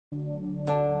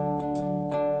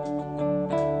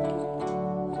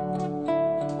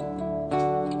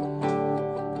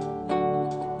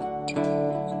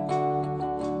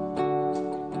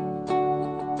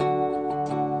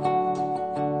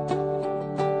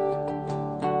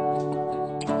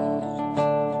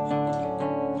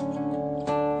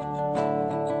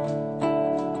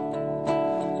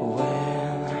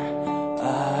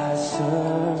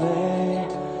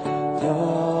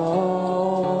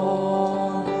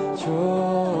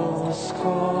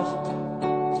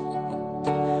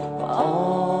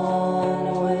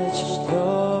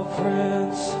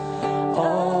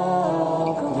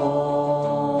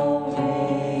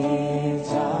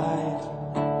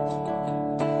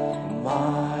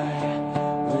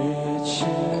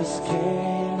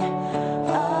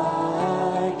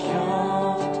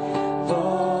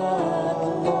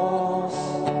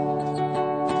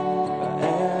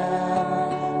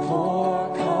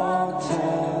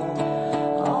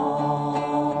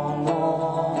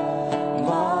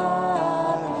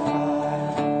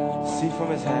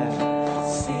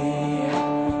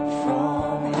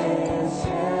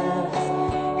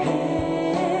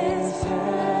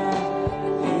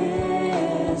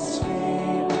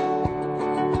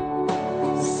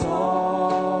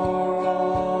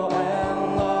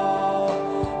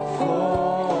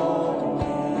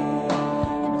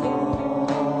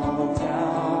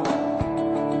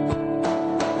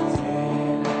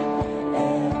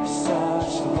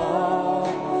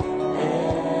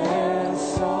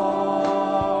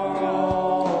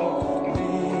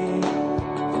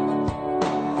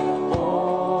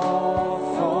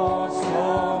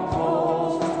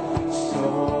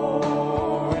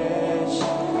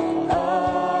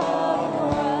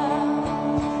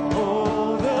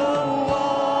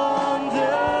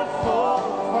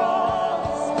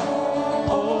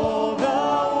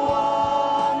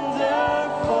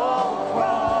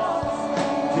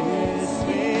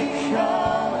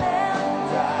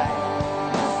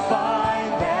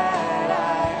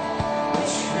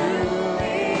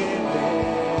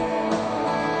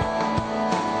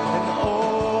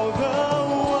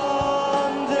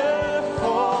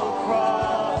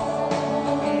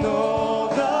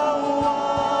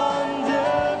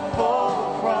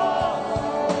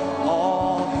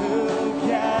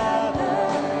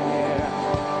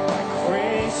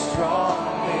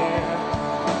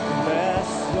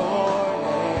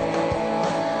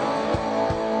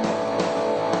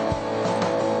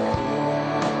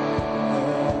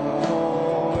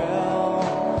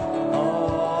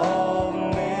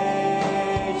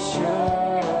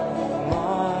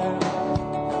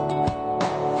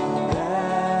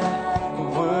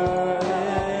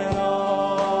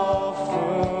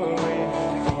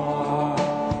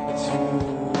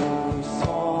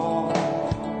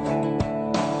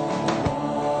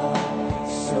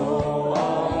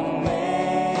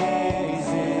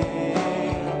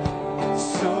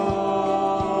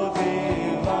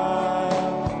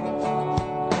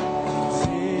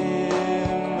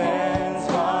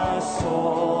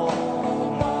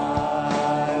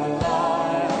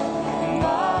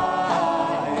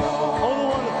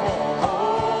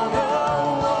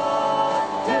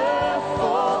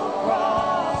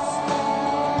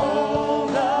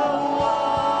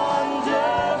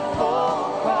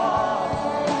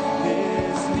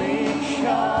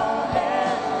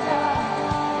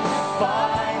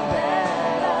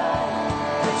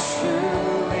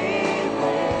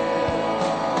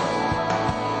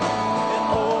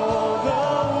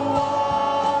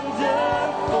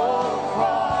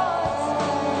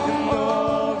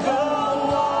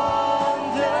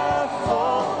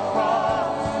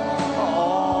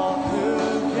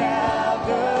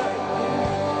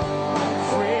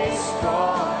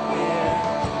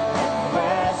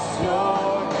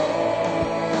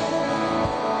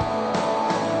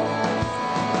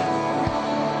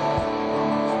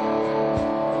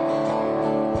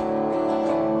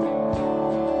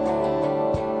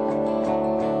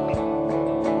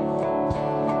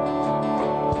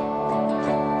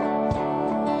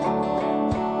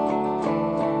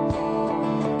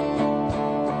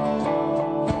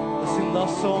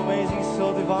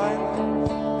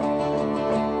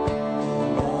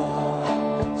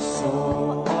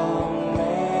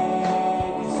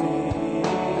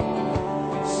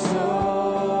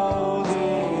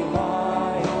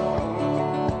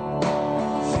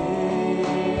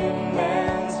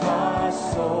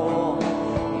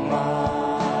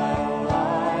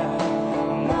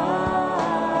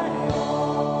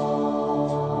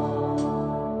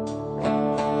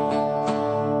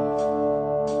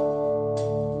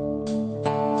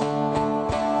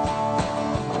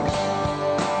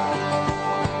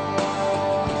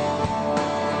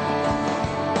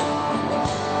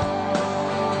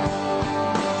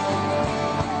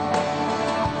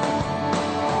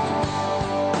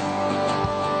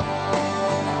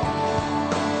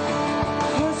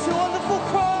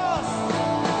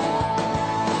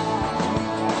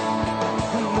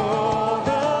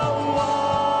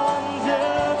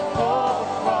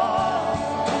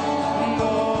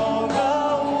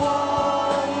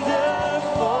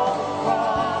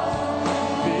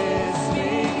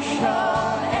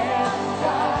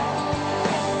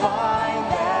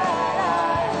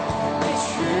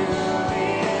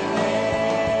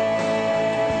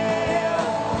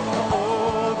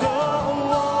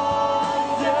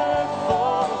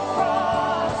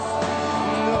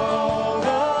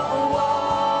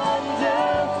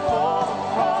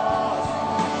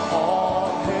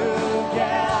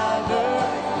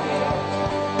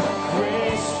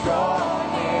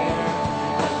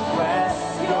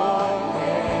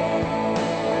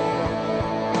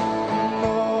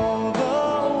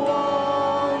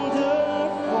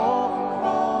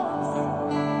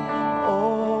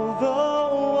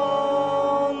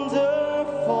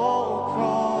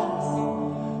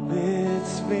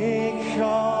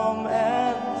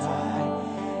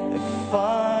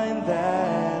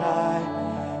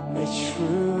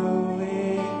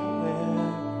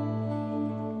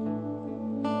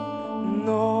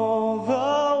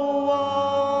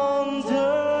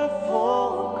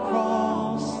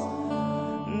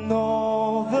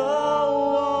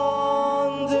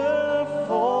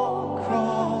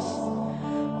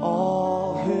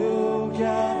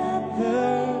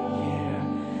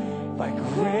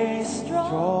grace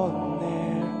draw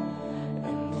near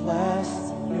and bless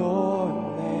your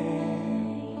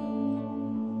name.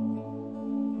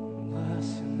 Bless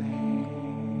your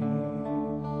name.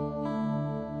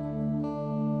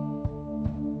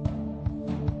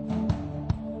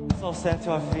 Let's all stand to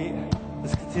our feet.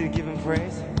 Let's continue to give him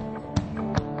praise.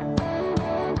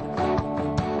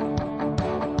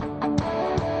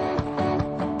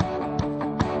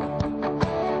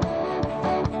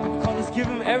 Give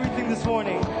him everything this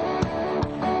morning.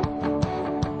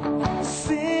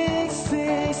 Sing,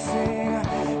 sing, sing,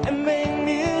 and make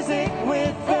music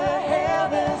with the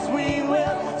heavens. We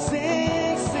will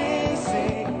sing, sing,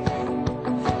 sing.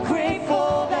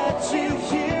 Grateful that you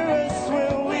hear us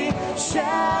when we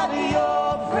shout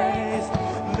your praise.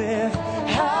 Lift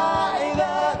high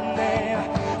the name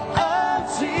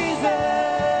of Jesus.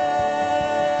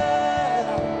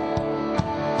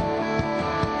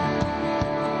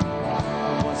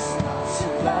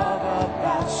 Love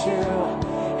about you,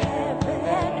 heaven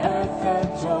and earth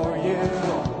adore you.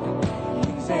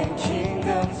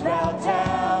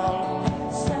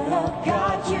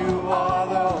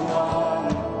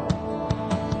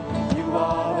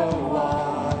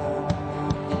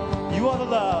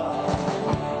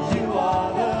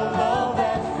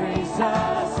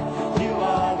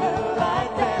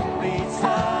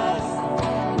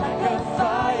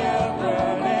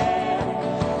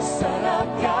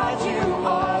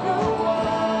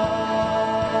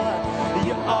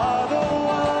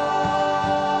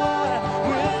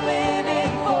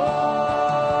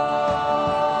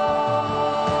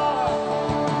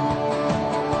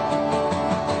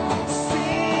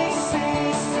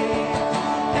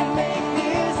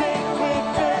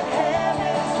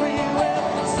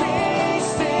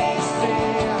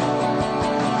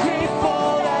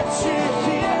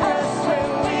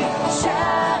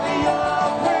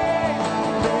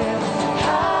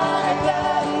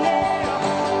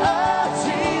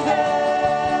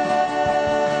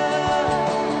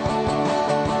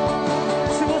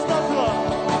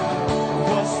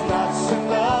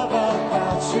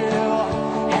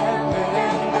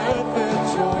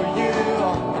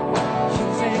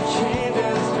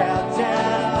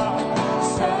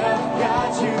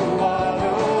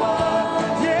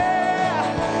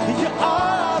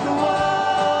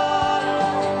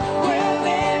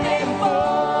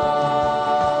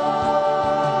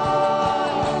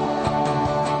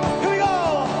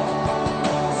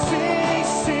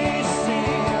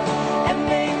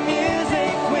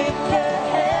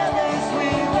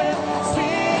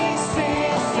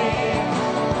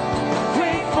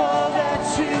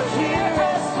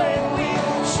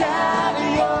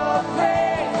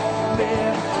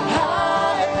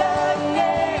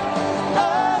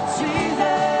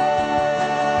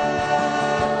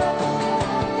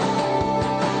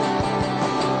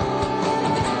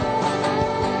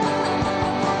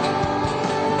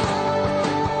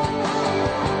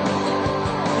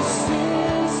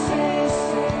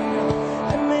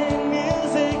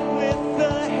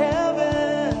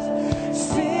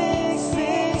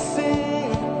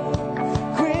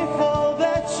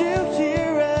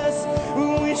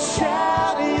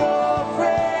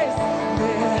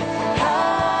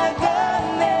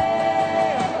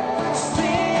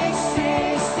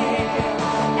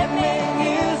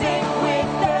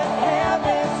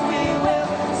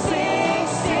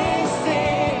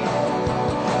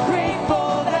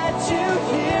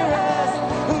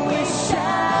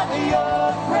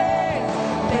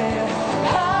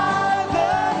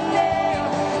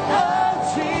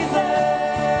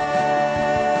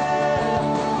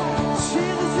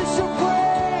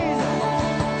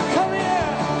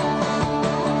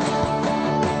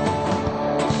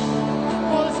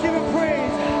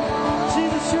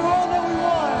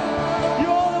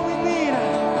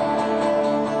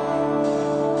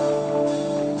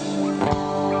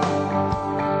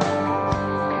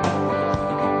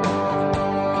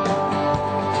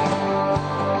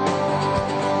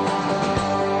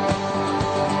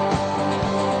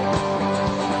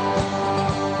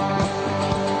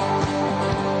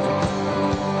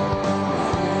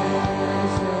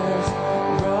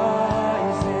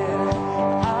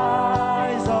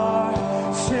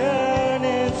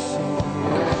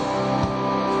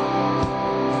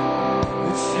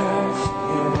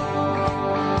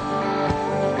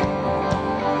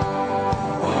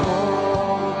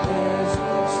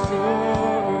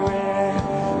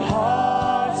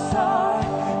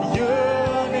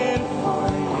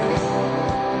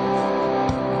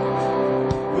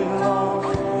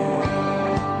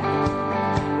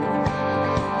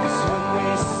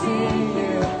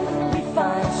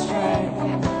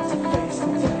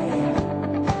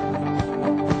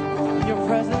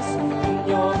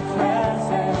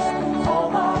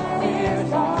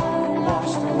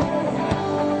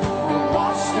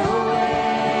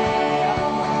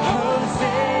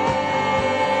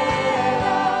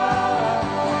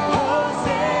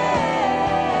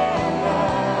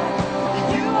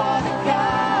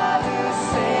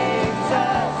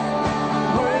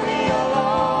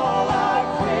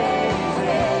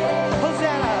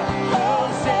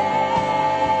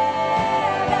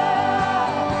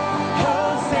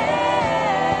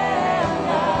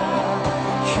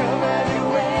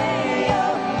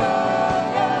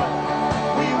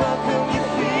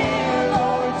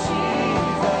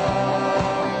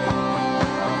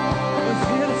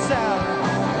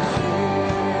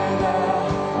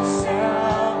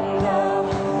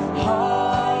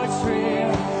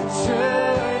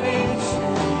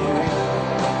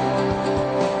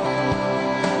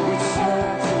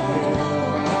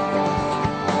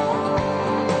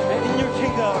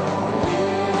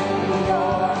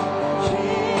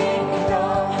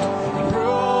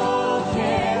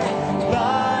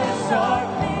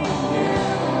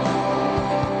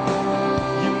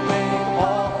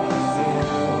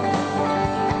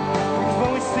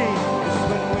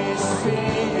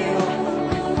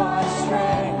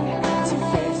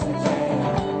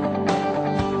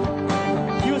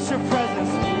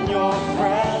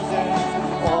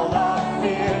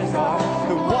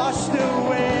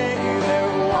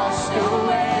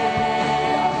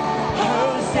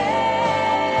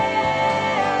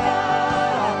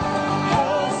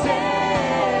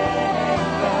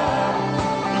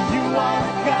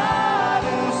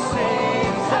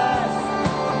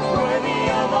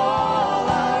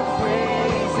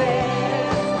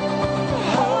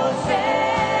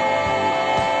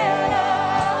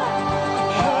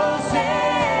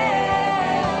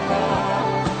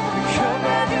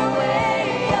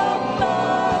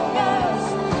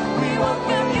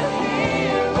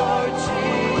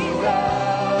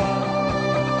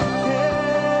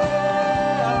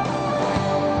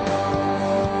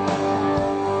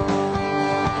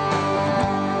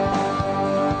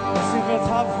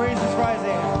 praises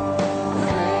rising.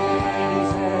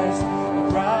 Praises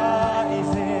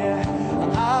rising.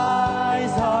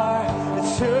 Eyes are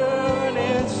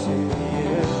turning to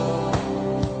you.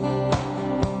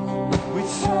 We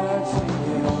turn to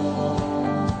you.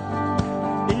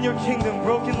 In your kingdom,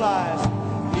 broken lives.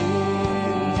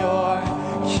 In your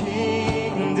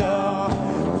kingdom,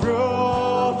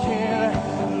 broken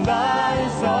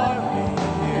lives are made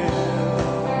new.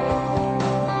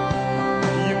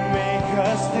 You make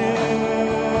us new.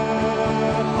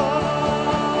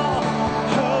 Oh,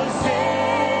 Hosanna,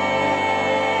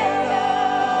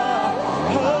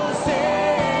 Hosanna.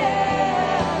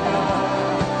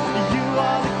 You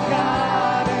are the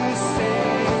God who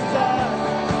saves us,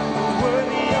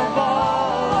 worthy of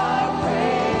all our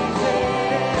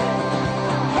praises.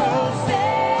 Hosanna,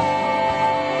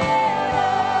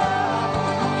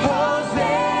 Hosanna.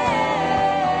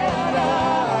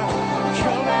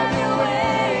 Come have your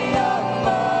way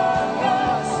among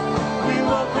us. We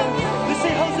welcome you. Let's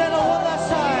say Hosanna one last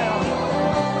time.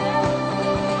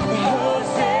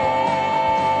 Hosanna,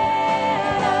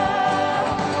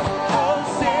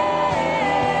 Hosanna.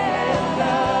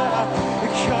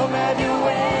 Come have your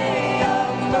way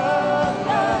among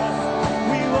us.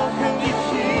 We welcome you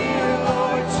here,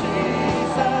 Lord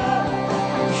Jesus.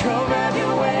 Come have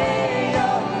your way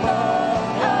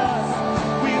among us.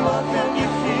 We welcome you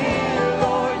here,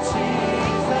 Lord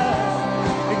Jesus.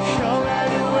 Come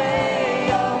have your way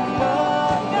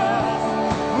among us.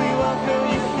 We welcome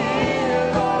you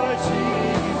here, Lord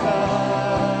Jesus.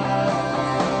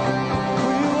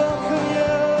 We welcome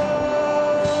you.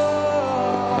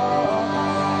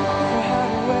 Come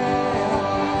have your way.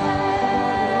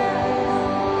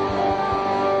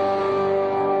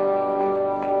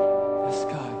 Yes,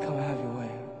 God, come have your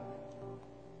way.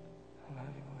 Come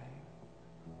have your way.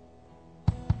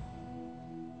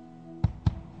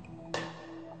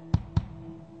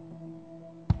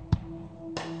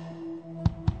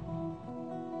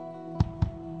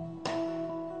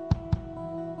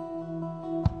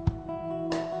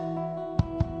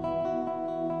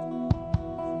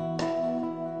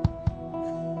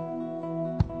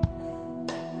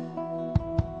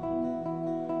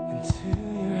 Into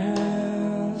your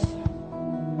hands,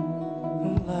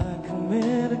 I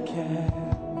commit again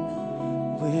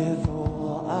with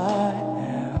all I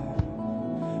am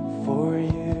for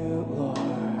you,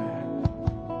 Lord.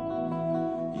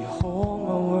 You hold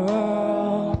my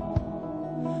world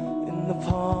in the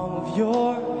palm of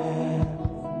your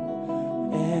hand,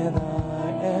 and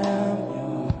I am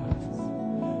yours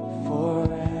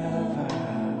forever.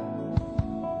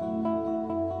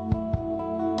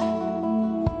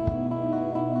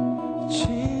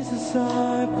 Jesus,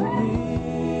 I believe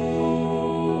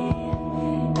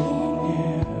in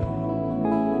you.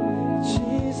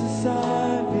 Jesus,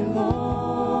 I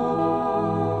belong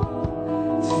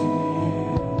to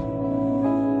you.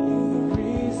 You're the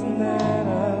reason that I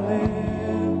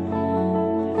live,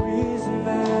 the reason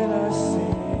that I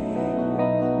sing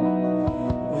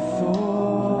with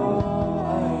all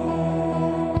I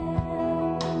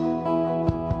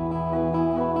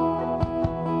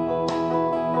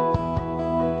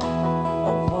am.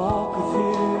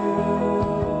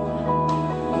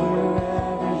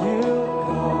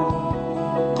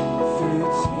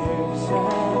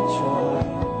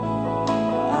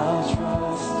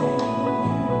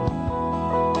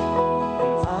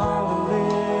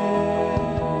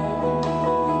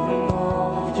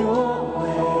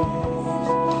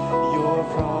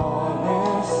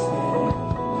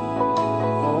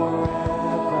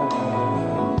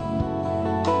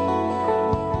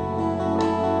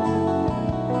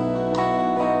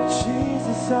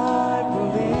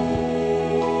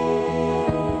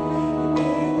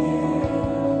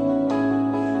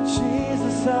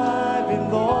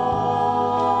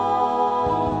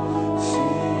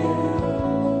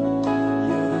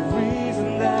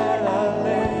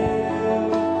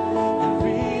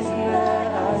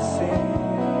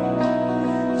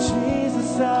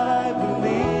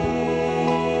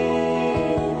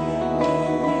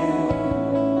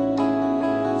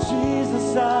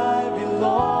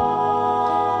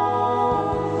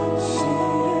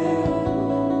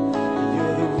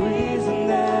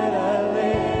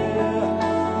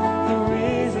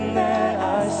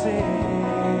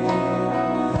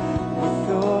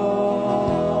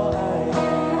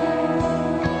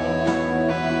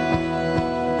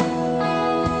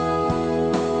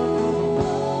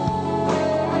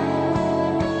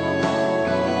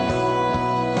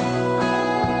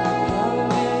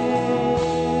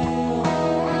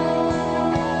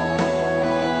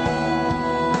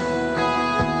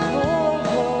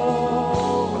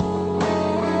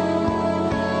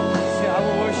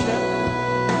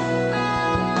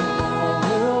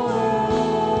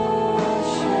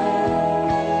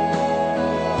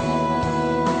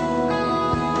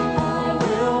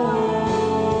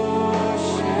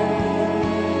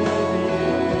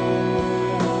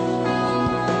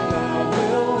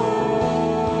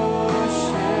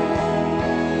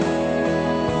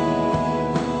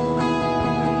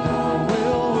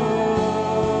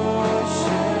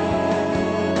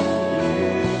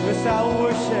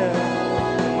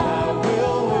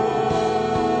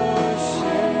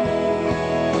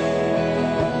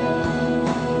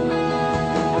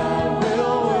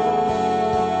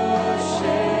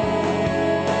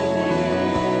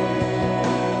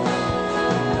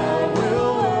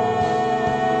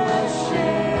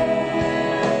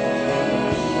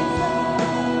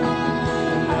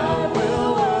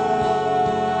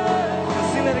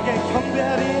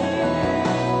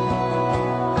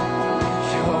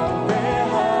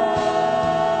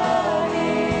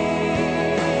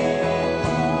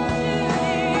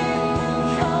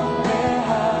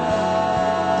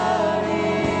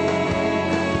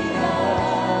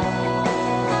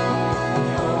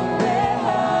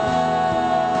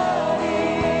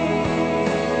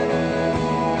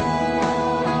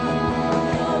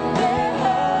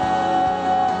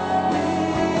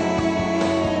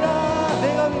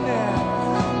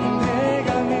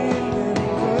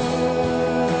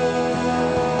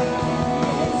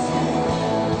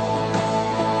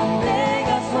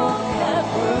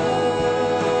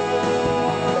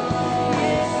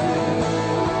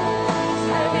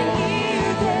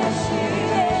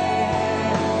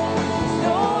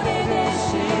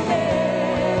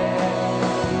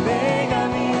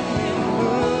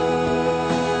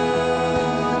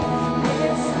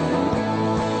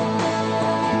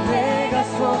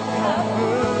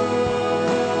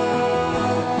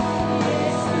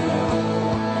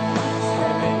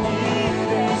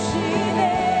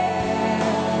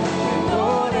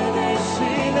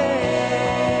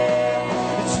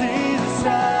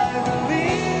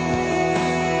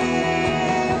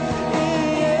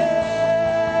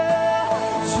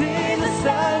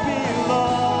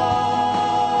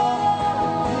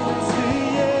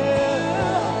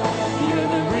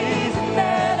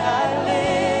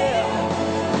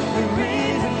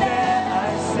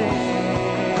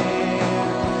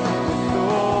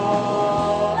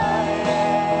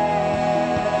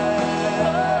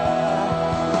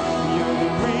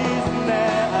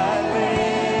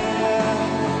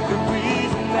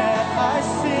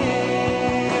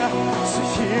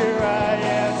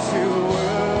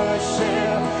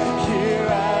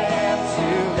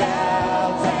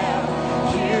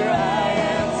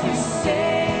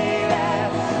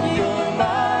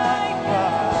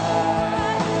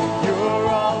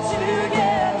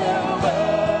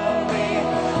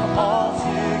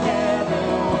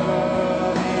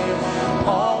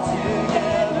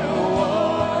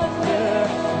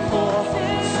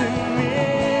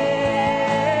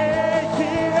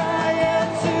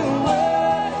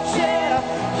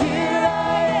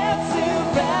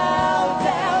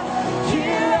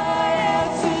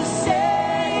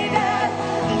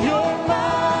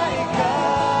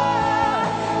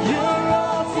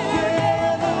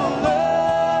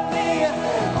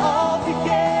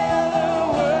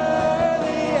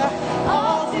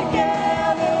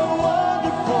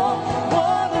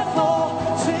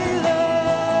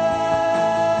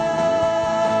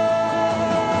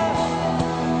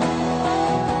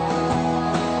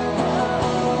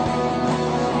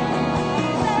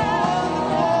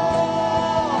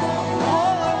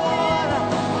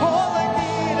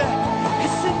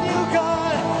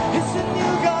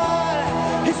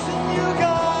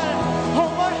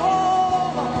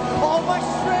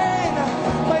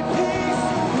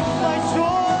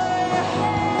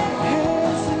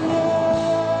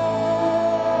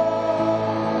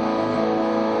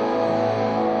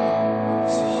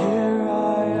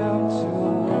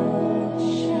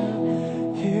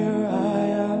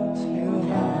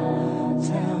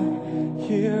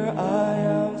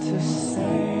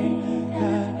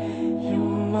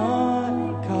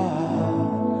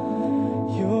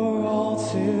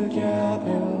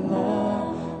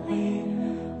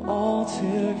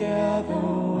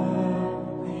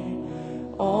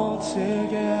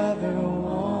 altogether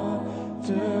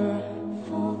wonderful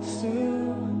to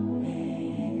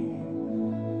me.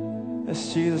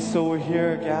 As Jesus, so we're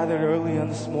here gathered early on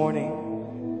this morning,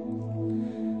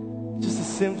 just to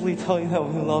simply tell you that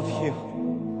we love you,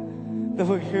 that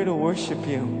we're here to worship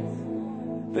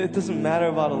you, that it doesn't matter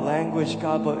about a language,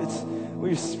 God, but it's where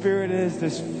your spirit is,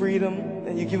 there's freedom,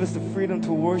 and you give us the freedom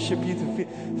to worship you,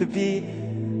 to be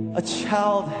a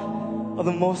child of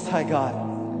the Most High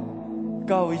God.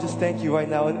 God, we just thank you right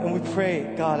now. And we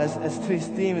pray, God, as today's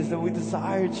theme is that we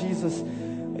desire, Jesus,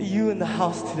 you in the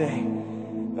house today.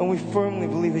 And we firmly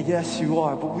believe that, yes, you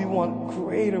are. But we want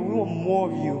greater. We want more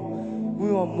of you.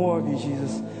 We want more of you,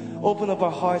 Jesus. Open up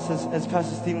our hearts as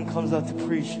Pastor Stephen comes out to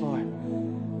preach, Lord.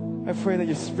 I pray that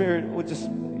your Spirit would just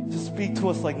speak to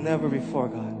us like never before,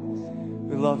 God.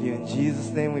 We love you. In Jesus'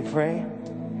 name we pray.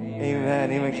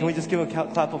 Amen. Amen. Can we just give a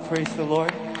clap of praise to the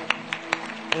Lord?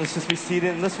 And let's just be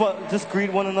seated. And let's just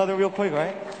greet one another real quick,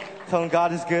 right? Tell them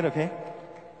God is good, okay?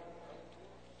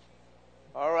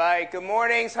 All right. Good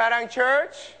morning, Sarang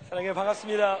Church. 사랑해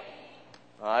반갑습니다.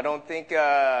 I don't think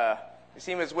you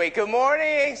seem as wait. Good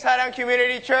morning, Sarang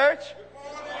Community Church.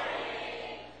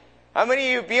 How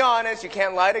many of you, be honest, you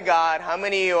can't lie to God. How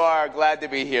many of you are glad to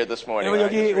be here this morning? 여러분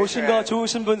Right? 여기 Just raise 오신 your 거 hand.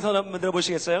 좋으신 분 손 한번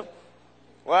들어보시겠어요?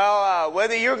 Well,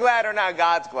 whether you're glad or not,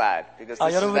 God's glad because this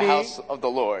is the 여러분이 house of the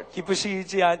Lord.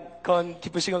 기쁘시지 않건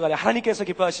기쁘시건 간에 하나님께서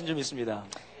기뻐하신 줄 믿습니다.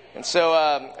 And so,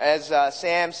 as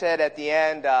Sam said at the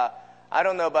end, I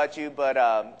don't know about you, but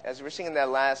as we're singing that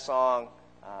last song,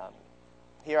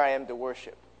 Here I Am to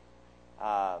Worship,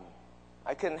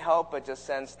 I couldn't help but just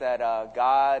sense that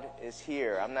God is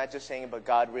here. I'm not just saying it, but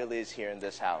God really is here in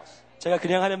this house. 제가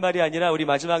그냥 하는 말이 아니라 우리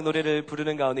마지막 노래를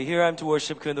부르는 가운데 Here I am to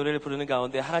worship 그 노래를 부르는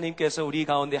가운데 하나님께서 우리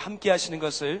가운데 함께 하시는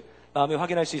것을 마음에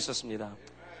확인할 수 있었습니다.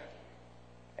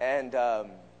 And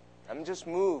I'm just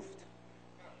moved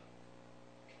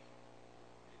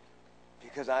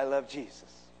because I love Jesus.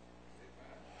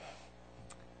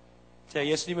 제가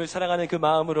예수님을 사랑하는 그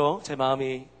마음으로 제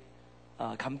마음이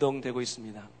감동되고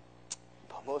있습니다.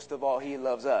 But most of all, He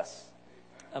loves us.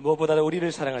 무엇보다도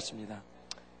우리를 사랑하십니다.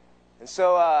 And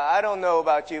so I don't know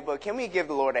about you, but can we give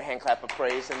the Lord a hand clap of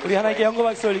praise? In this 우리 하나님께 place? 영광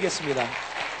박수 올리겠습니다.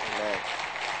 Amen.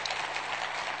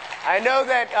 I know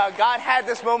that God had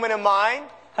this moment in mind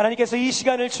하나님께서 이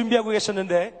시간을 준비하고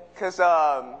계셨는데 because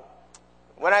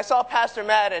when I saw Pastor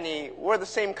Matt and he wore the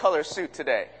same color suit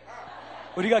today.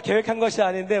 우리가 계획한 것이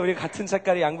아닌데 우리가 같은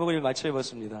색깔의 양복을 맞춰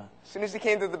입었습니다. As soon as he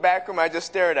came to the back room, I just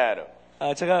stared at him.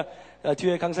 제가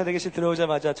뒤에 강사대기실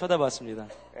들어오자마자 쳐다봤습니다.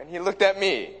 And he looked at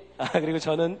me. 그리고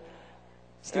저는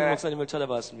스티븐 목사님을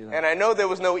쳐다봤습니다. And I know there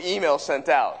was no email sent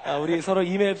out. 우리 서로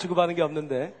이메일 주고받은 게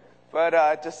없는데 But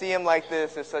to see him like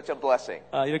this is such a blessing.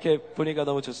 이렇게 보니까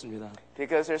너무 좋습니다.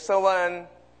 Because there's someone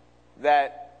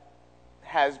that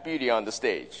has beauty on the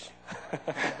stage.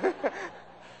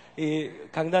 이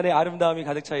강단에 아름다움이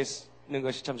가득 차 있는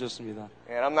것이 참 좋습니다.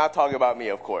 And I'm not talking about me,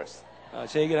 of course.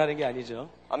 제 얘기를 하는 게 아니죠.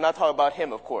 I'm not talking about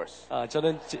him, of course.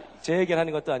 저는 제 얘기를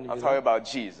하는 것도 I'm 아닙니다. talking about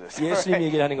Jesus. 예수님 Right?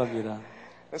 얘기를 하는 겁니다.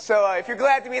 And so if you're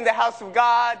glad to be in the house of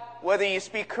God, whether you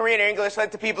speak Korean or English,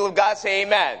 let the people of God say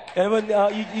amen. 여러분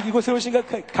이곳에 오신 것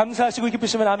감사하시고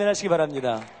기쁘시면 아멘 하시기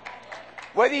바랍니다.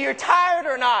 Whether you're tired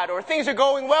or not, or things are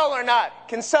going well or not,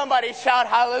 can somebody shout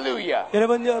hallelujah?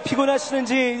 여러분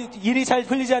피곤하시는지 일이 잘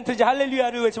풀리지 않든지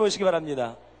할렐루야를 외쳐보시기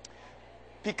바랍니다.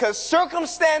 Because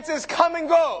circumstances come and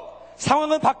go,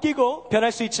 상황은 바뀌고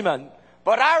변할 수 있지만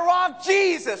but our rock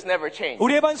Jesus never changes.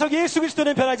 우리의 반석 예수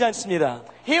그리스도는 변하지 않습니다.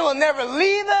 He will never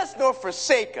leave us nor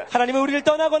forsake us. 하나님은 우리를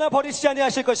떠나거나 버리시지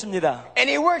아니하실 것입니다.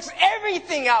 And He works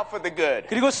everything out for the good.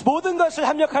 그리고 모든 것을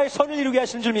합력하여 선을 이루게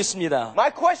하시는 줄 믿습니다. My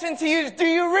question to you is, do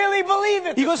you really believe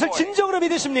it this 이것을 morning? 진정으로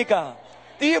믿으십니까?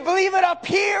 Do you believe it up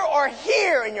here or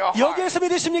here in your heart? 여기에서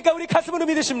믿으십니까? 우리 가슴으로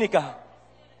믿으십니까?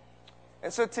 And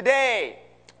so today,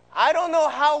 I don't know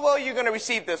how well you're going to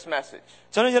receive this message.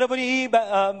 저는 여러분이 이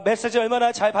메시지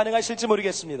얼마나 잘 반응하실지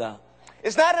모르겠습니다.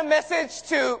 It's not a message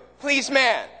to please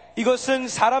man. 이것은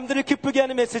사람들을 기쁘게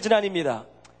하는 메시지는 아닙니다.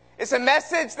 It's a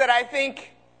message that I think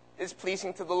is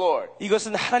pleasing to the Lord.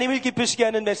 이것은 하나님을 기쁘시게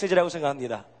하는 메시지라고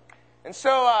생각합니다. And so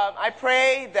I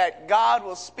pray that God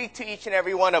will speak to each and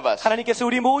every one of us. 하나님께서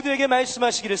우리 모두에게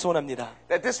말씀하시기를 소원합니다.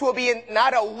 That this will be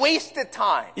not a wasted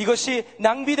time. 이것이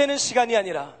낭비되는 시간이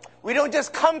아니라 We don't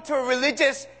just come to a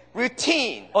religious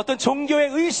routine, 어떤 종교의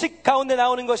의식 가운데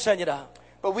나오는 것이 아니라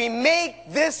but we make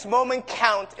this moment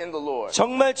count in the Lord.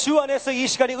 정말 주 안에서 이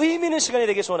시간이 의미 있는 시간이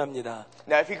되길 소원합니다.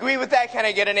 Now, if you agree with that, can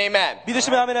I get an amen?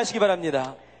 믿으시면 아멘 하시기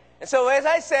바랍니다. And so, as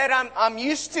I said, I'm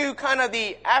used to kind of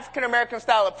the African American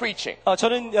style of preaching.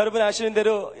 저는 여러분 아시는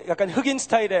대로 약간 흑인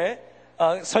스타일의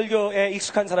설교에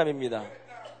익숙한 사람입니다.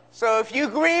 So if you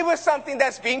agree with something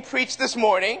that's being preached this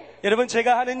morning, 여러분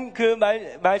제가 하는 그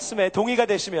말씀에 동의가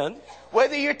되시면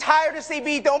whether you're tired of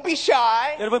CB, don't be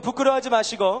shy, 여러분 부끄러워하지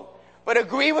마시고 but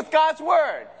agree with God's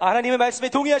word 하나님의 말씀에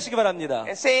동의하시기 바랍니다.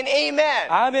 and say an amen,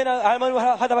 아멘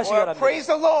하답하시기 or 바랍니다. praise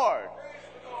the Lord,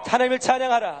 하나님을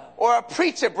찬양하라. or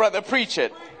preach it, brother, preach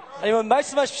it. 아니면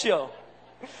말씀하십시오.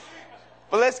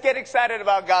 But let's get excited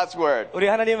about God's word. 우리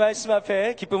하나님 말씀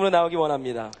앞에 기쁨으로 나오기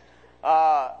원합니다.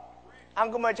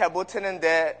 한국말 잘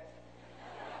못하는데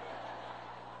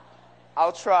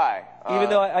I'll try. Even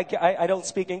though I don't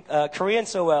speak Korean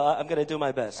so well, I'm going to do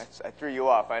my best. I threw you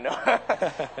off, I know.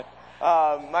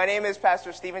 My name is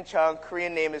Pastor Stephen Chung.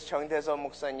 Korean name is Chung Dae-seon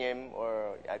Moksa님,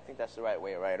 or I think that's the right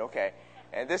way, right? Okay.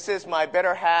 And this is my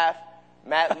better half,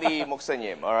 Matt Lee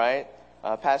Moksa님, all right?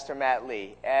 Pastor Matt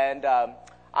Lee. And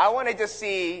I want to just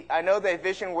see, I know that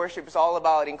Vision Worship is all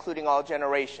about including all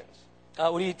generations.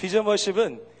 우리 비전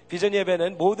워십은 비전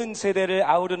예배는 모든 세대를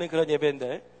아우르는 그런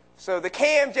예배인데. So the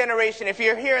KM generation, if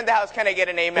you're here in the house, can I get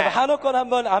an amen? 한옥권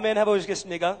한번 아멘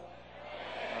해보시겠습니까?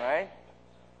 All right.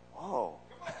 Oh,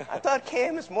 I thought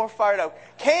KM is more fired up.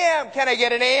 KM, can I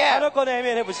get an AM? 한옥권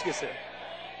아멘 해보시겠어요?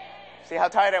 See how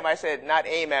tired I am? I said not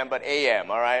amen, but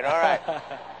AM. All right, all right.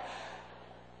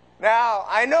 Now,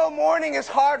 I know morning is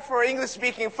hard for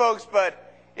English-speaking folks, but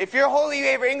if you're Holy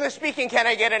Favor English-speaking, can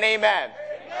I get an amen?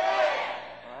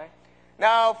 All right.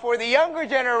 Now, for the younger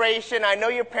generation, I know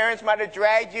your parents might have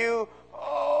dragged you.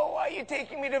 Oh, why are you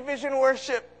taking me to Vision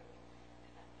Worship?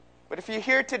 But if you're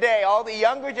here today, all the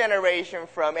younger generation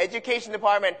from Education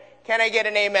Department, can I get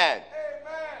an amen?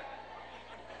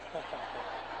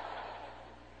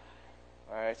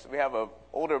 All right, so we have an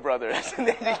older brother that's in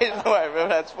the Education Department,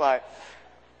 that's fine.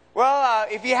 Well,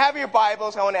 if you have your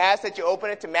Bibles, I want to ask that you open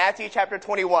it to Matthew chapter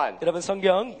 21. 여러분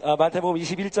성경 마태복음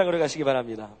 21장으로 가시기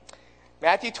바랍니다.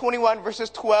 Matthew 21 verses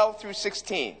 12 through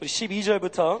 16. 우리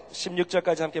 12절부터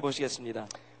 16절까지 함께 보시겠습니다.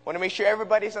 Want to make sure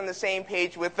everybody's on the same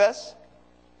page with us.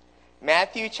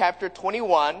 Matthew chapter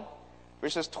 21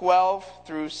 verses 12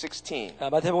 through 16.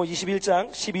 마태복음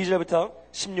 21장 12절부터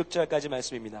 16절까지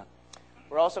말씀입니다.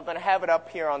 We're also going to have it up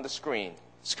here on the screen.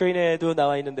 스크린에도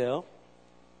나와 있는데요.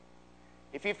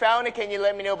 If you found it, can you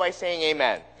let me know by saying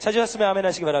amen? 찾으셨으면 아멘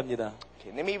하시기 바랍니다.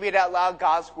 Okay, let me read out loud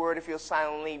God's word. If you'll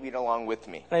silently read along with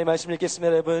me. 하나님 말씀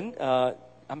읽겠습니다. 여러분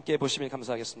함께 보시면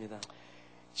감사하겠습니다.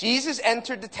 Jesus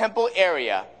entered the temple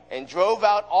area and drove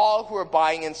out all who were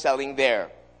buying and selling there.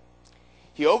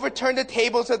 He overturned the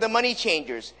tables of the money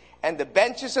changers and the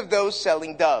benches of those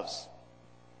selling doves.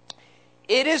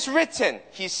 It is written,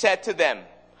 he said to them,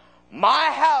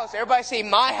 my house, everybody say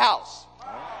my house.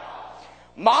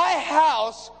 My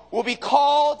house will be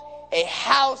called a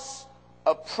house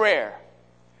of prayer.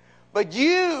 But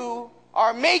you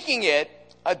are making it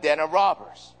a den of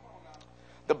robbers.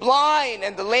 The blind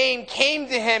and the lame came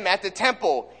to him at the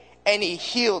temple, and he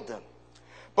healed them.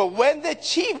 But when the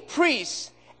chief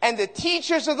priests and the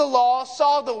teachers of the law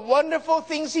saw the wonderful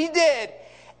things he did,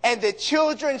 and the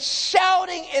children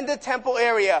shouting in the temple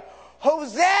area,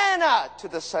 Hosanna to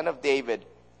the Son of David,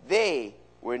 they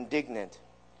were indignant.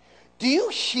 Do you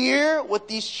hear what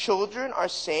these children are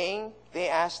saying? They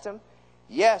asked him.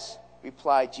 Yes,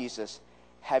 replied Jesus.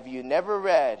 Have you never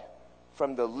read,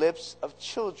 from the lips of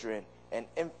children and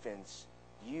infants,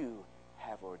 you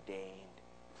have ordained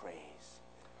praise.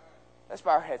 Let's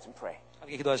bow our heads and pray.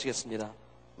 함께 기도하시겠습니다.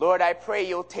 Lord, I pray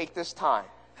you'll take this time.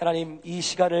 하나님 이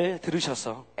시간을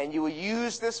들으셔서 And you will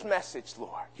use this message,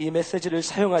 Lord, 이 메시지를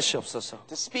사용하시옵소서.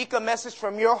 to speak a message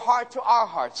from your heart to our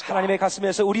hearts, God. 하나님의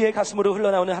가슴에서 우리의 가슴으로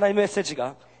흘러나오는 하나님의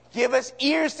메시지가 Give us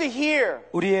ears to hear,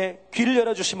 우리의 귀를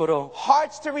열어주심으로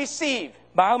hearts to receive,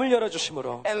 마음을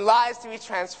열어주심으로 and lives to be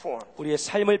transformed. 우리의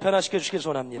삶을 변화시켜 주시길 We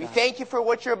소원합니다. thank you for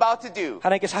what you're about to do.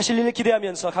 하나님께서 하실 일을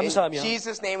기대하면서 감사하며 In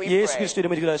Jesus' name we 예수 pray. 그리스도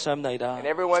이름으로 기도하옵나이다. And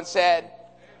everyone said,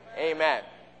 Amen.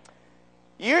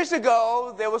 Years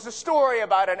ago, there was a story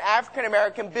about an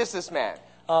African-American businessman.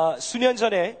 수년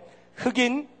전에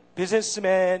흑인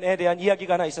비즈니스맨에 대한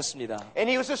이야기가 하나 있었습니다. And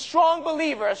he was a strong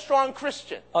believer, a strong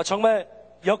Christian. 정말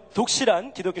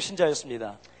독실한 기독교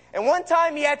신자였습니다. And one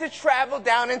time he had to travel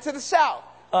down into the south.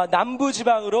 남부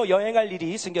지방으로 여행할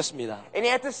일이 생겼습니다. And he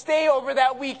had to stay over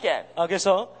that weekend.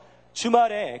 그래서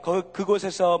주말에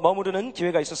그곳에서 머무르는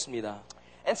기회가 있었습니다.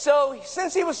 And so,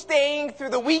 since he was staying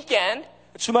through the weekend,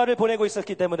 주말을 보내고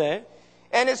있었기 때문에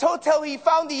and his hotel, he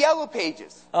found the yellow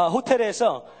pages.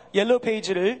 호텔에서 옐로우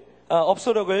페이지를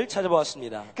업소록을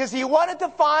찾아보았습니다. Because he wanted to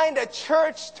find a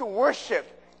church to worship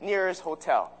near his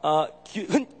hotel.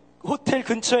 호텔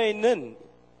근처에 있는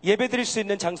예배드릴 수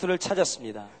있는 장소를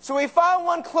찾았습니다. So he found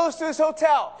one close to his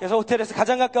hotel. 그래서 호텔에서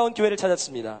가장 가까운 교회를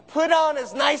찾았습니다. Put on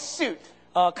his nice suit.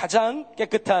 가장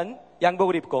깨끗한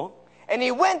양복을 입고 And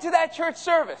he went to that church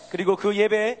service. 그리고 그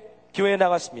교회에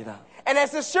나갔습니다. And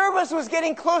as the service was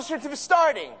getting closer to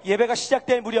starting, 예배가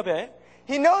시작될 무렵에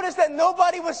he noticed that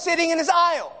nobody was sitting in his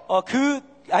aisle. 그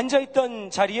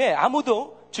앉아있던 자리에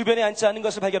아무도 주변에 앉지 않은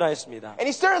것을 발견하였습니다. And he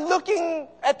started looking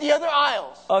at the other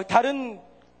aisles. 다른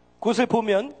곳을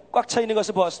보면 꽉 차 있는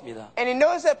것을 보았습니다. And he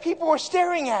noticed that people were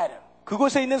staring at him.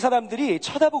 그곳에 있는 사람들이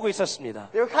쳐다보고 있었습니다.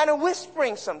 They were kind of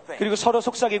whispering something. 그리고 서로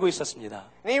속삭이고 있었습니다.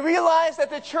 And he realized that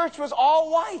the church was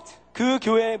all white. 그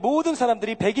교회의 모든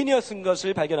사람들이 백인이었은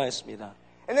것을 발견하였습니다.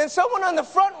 And then someone on the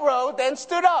front row then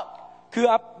stood up. 그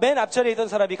맨 앞자리에 있던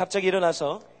사람이 갑자기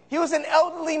일어나서 He was an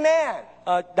elderly man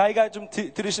나이가 좀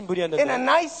들으신 in a 분이었는데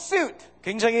nice suit.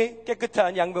 굉장히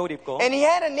깨끗한 양복을 입고 And he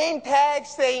had a name tag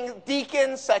saying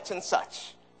Deacon such and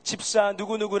such. 집사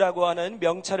누구누구라고 하는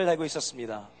명찰을 달고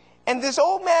있었습니다. And this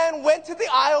old man went to the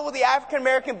aisle where the African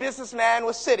American businessman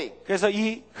was sitting. 그래서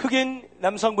이 흑인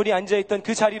남성분이 앉아있던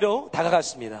그 자리로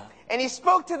다가갔습니다. And he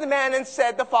spoke to the man and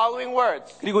said the following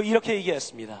words. 그리고 이렇게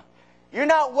얘기했습니다. You're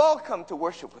not welcome to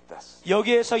worship with us.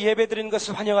 여기에서 예배드리는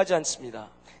것을 환영하지 않습니다.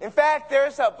 In fact,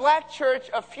 there's a black church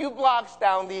a few blocks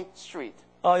down the street.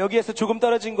 여기에서 조금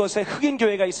떨어진 곳에 흑인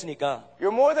교회가 있으니까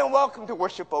You're more than welcome to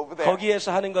worship over there.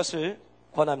 거기에서 하는 것을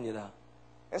권합니다.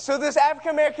 And so this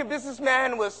African American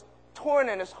businessman was torn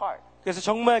in his heart. 그래서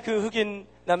정말 그 흑인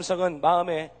남성은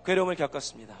마음에 괴로움을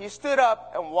겪었습니다. He stood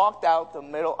up and walked out the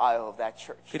middle aisle of that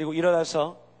church. 그리고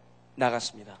일어나서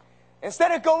나갔습니다.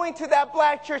 Instead of going to that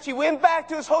black church, he went back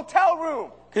to his hotel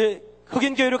room. 그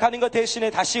흑인 교회로 가는 것 대신에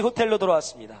다시 호텔로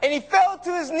돌아왔습니다. And he fell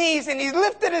to his knees and he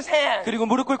lifted his hand. 그리고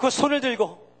무릎 꿇고 손을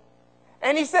들고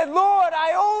And he said, Lord,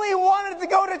 I only wanted to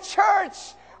go to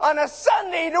church on a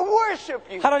Sunday to worship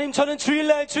you. 하나님, 저는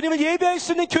주일날 주님을 예배할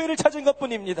수 있는 교회를 찾은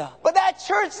것뿐입니다. But that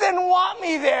church didn't want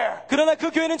me there. 그러나 그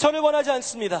교회는 저를 원하지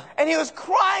않습니다. And he was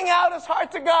crying out his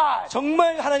heart to God.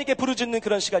 정말 하나님께 부르짖는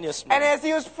그런 시간이었습니다. And as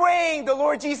he was praying, the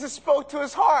Lord Jesus spoke to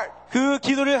his heart. 그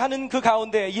기도를 하는 그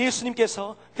가운데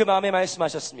예수님께서 그 마음에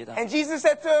말씀하셨습니다. And Jesus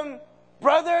said to him,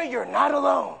 Brother, you're not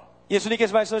alone.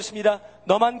 예수님께서 말씀하셨습니다.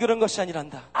 너만 그런 것이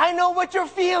아니란다. I know what you're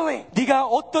feeling. 네가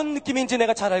어떤 느낌인지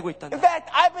내가 잘 알고 있단다. In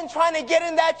fact, I've been trying to get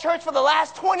in that church for the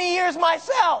last 20 years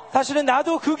myself. 사실은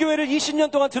나도 그 교회를 20년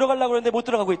동안 들어가려고 했는데 못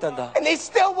들어가고 있단다. And they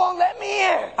still won't let me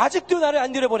in. 아직도 나를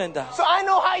안 들여보낸다. So I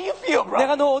know how you feel, bro.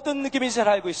 내가 너 어떤 느낌인지 잘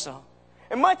알고 있어.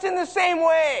 And much in the same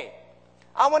way,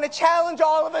 I want to challenge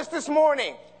all of us this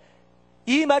morning.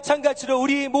 이 마찬가지로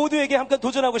우리 모두에게 함께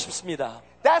도전하고 싶습니다.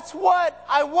 That's what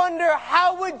I wonder,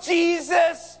 how would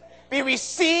Jesus be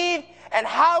received and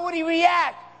how would he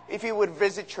react if he would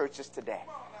visit churches today?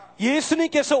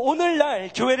 예수님께서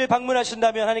오늘날 교회를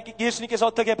방문하신다면 예수님께서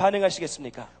어떻게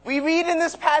반응하시겠습니까? We read in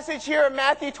this passage here in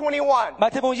Matthew 21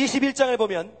 마태복음 21장을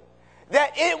보면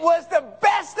that it was the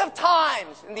best of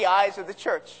times in the eyes of the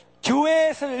church.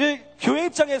 교회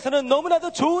입장에서는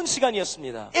너무나도 좋은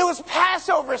시간이었습니다. It was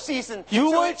Passover season.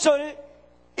 6월절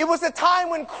It was a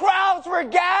time when crowds were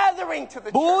gathering to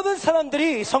the church. 모든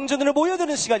사람들이 성전으로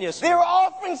모여드는 They 시간이었습니다. were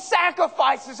offering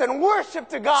sacrifices and worship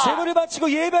to God. 제물을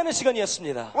바치고 예배하는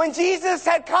시간이었습니다. When Jesus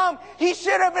had come, he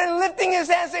should have been lifting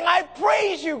his hands saying, I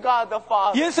praise you, God the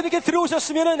Father. 예수님께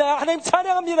들어오셨으면 하나님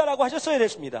찬양합니다라고 하셨어야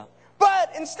됐습니다.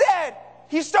 But instead,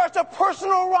 he starts a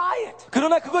personal riot.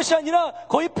 그러나 그것이 아니라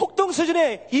거의 폭동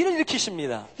수준의 일을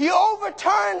일으키십니다. He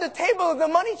overturned the table of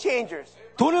the money changers.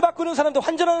 돈을 바꾸는 사람들,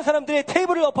 환전하는 사람들의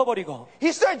테이블을 엎어버리고 He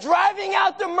started driving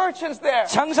out the merchants there.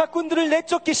 장사꾼들을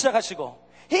내쫓기 시작하시고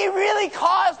He really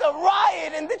caused a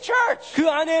riot in the church.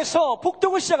 그 안에서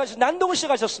폭동을 난동을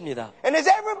시작하셨습니다. And as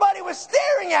everybody was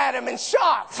staring at him in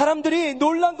shock, 사람들이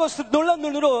놀란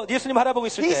눈으로 예수님 바라보고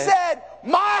있을 he 때 said,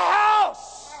 My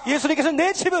house 예수님께서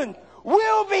내 집은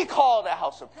will be called a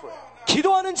house of prayer.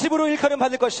 기도하는 집으로 일컬음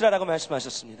받을 것이라고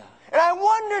말씀하셨습니다. And I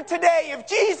wonder today if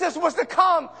Jesus was to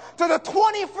come to the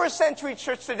 21st century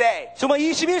church today, 정말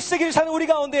 21세기를 사는 우리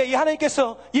가운데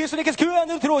예수님께서 교회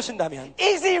안으로 들어오신다면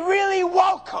is he really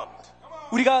welcomed?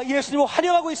 우리가 예수님을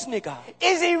환영하고 있습니까?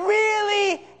 Is he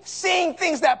really seeing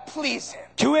things that please him?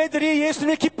 교회들이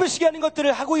예수님을 기쁘시게 하는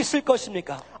것들을 하고 있을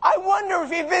것입니까? I wonder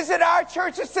if he visited our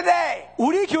churches today,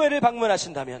 우리 교회를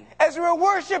방문하신다면 as we're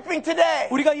worshiping today,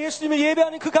 우리가 예수님을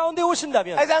예배하는 그 가운데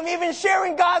오신다면 as I'm even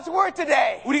sharing God's word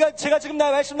today. 제가 지금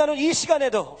말씀 나눈 이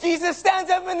시간에도 Jesus stands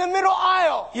up in the middle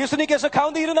aisle 예수님께서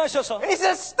가운데 일어나셔서 and he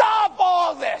says, Stop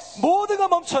all this. 모든 거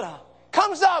멈춰라.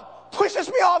 Comes up, pushes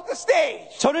me off the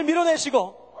stage. 저를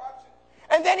밀어내시고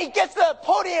And then he gets the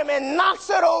podium and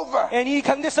knocks it over. 이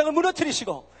강대상을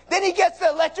무너뜨리시고 Then he gets the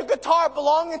electric guitar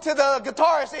belonging to the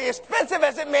guitarist, expensive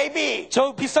as it may be.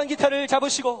 저 비싼 기타를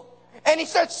잡으시고 And he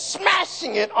starts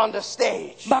smashing it on the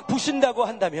stage. 막 부신다고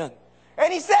한다면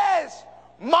And he says,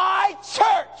 My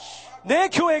church 내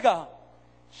교회가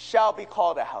shall be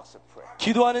called a house of prayer.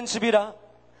 기도하는 집이라.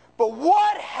 But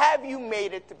what have you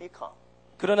made it to become?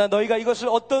 그러나 너희가 이것을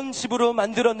어떤 집으로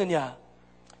만들었느냐.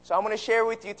 So I'm going to share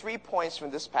with you 3 points from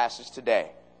this passage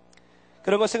today.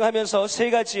 그런 것을 하면서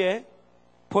 3가지의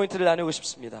포인트를 나누고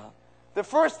싶습니다. The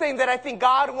first thing that I think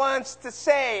God wants to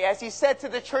say, as He said to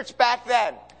the church back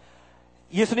then,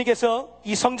 예수님께서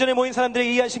이 성전에 모인 사람들에게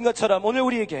얘기하신 것처럼 오늘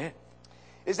우리에게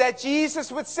is that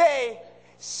Jesus would say,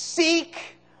 seek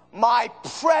my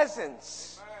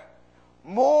presence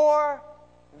more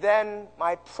than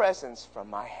my presence from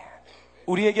my hand.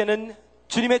 우리에게는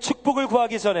주님의 축복을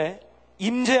구하기 전에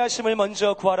임재하심을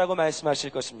먼저 구하라고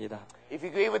말씀하실 것입니다. If you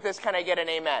agree with this, can I get an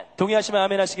amen? 동의하시면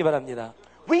아멘 하시기 바랍니다.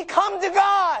 We come to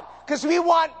God because we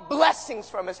want blessings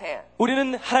from His hand.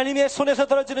 우리는 하나님의 손에서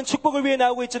떨어지는 축복을 위해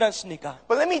나오고 있지 않습니까?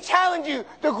 But let me challenge you.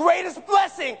 The greatest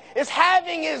blessing is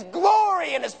having His glory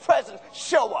and His presence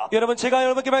show up. 여러분, 제가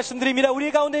여러분께 말씀드립니다.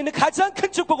 우리 가운데 있는 가장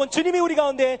큰 축복은 주님이 우리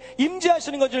가운데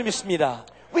임재하시는 것 줄 믿습니다.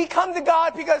 We come to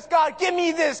God because God, give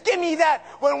me this, give me that.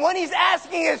 When He's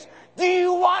asking is, do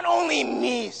you want only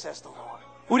me, says the Lord.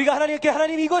 우리가 하나님께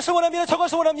하나님 이것을 원합니다,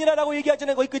 저것을 원합니다 라고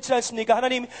얘기하지는 거의 끝이 않습니까?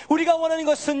 하나님, 우리가 원하는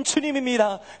것은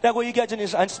주님입니다 라고 얘기하지는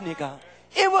않습니까?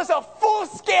 It was a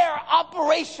full-scale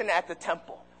operation at the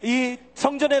temple. 이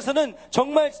성전에서는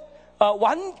정말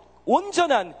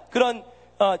온전한 그런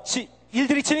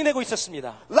일들이 진행되고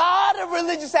있었습니다. Lot of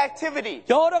religious activity.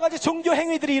 여러 가지 종교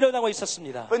행위들이 일어나고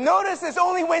있었습니다. But notice it's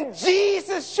only when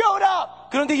Jesus showed up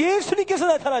그런데 예수님께서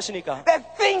나타나시니까 that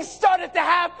things started to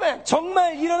happen.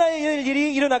 정말 일어나야 할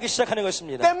일이 일어나기 시작하는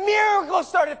것입니다. The miracles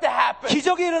started to happen.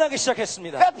 기적이 일어나기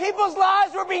시작했습니다. That people's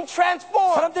lives were being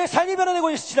transformed. 사람들의 삶이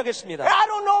변화되고 시작했습니다. I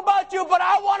don't know about you, but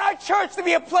I want our church to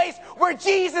be a place where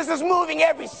Jesus is moving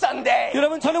every Sunday.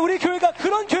 여러분, 저는 우리 교회가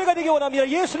그런 교회가 되기 원합니다.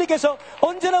 예수님께서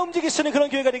언제나 움직이시는 그런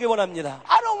교회가 되기 원합니다.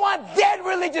 I don't want dead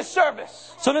religious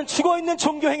service. 저는 죽어있는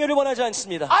종교 행위를 원하지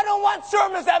않습니다. I don't want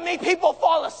sermons that make people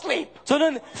fall asleep.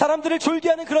 저는 사람들을 졸게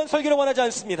하는 그런 설교를 원하지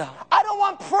않습니다. I don't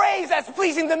want praise that's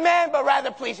pleasing to man, but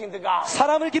rather pleasing to God.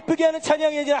 사람을 기쁘게 하는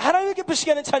찬양이 아니라 하나님을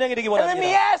기쁘시게 하는 찬양이 되기 And let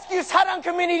me 원합니다. ask you, Sarang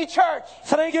Community Church,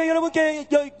 사랑의 교회 여러분께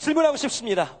질문하고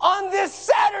싶습니다. on this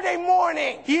Saturday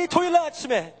morning, 이 토요일 날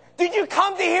아침에 did you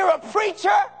come to hear a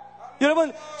preacher?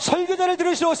 여러분, 설교자를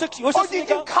들으시러 Or did you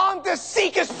오셨습니까? come to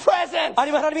seek His presence?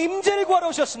 아니면 하나님의 임재를 구하러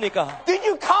오셨습니까? Did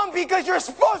you come because you're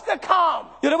supposed to come?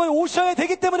 여러분, 오셔야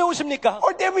되기 때문에 오십니까?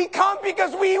 Or did we come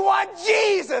because we want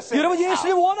Jesus? In 여러분, this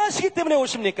예수님 house? 원하시기 때문에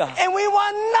오십니까? And we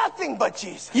want nothing but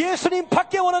Jesus. 예수님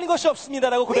밖에 원하는 것이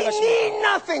없습니다라고 We 고백하십니다. need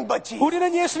nothing but Jesus.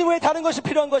 우리는 예수님 외에 다른 것이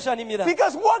필요한 것이 아닙니다.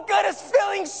 Because what good is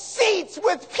filling seats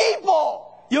with people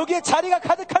여기에 자리가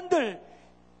가득한들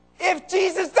if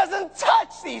Jesus doesn't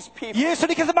touch these people?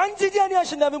 예수님께서 만지지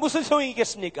아니하신다면 무슨 소용이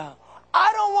있겠습니까?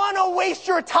 I don't want to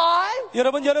waste your time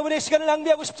여러분, 여러분의 시간을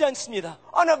낭비하고 싶지 않습니다.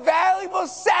 on a valuable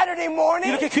Saturday morning.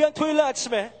 이렇게 귀한 토요일 날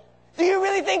아침에 Do you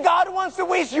really think God wants to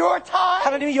waste your time?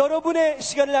 하나님이 여러분의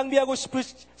시간을 낭비하고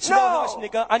싶으시다고 No.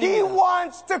 생각하십니까? He 아닙니다.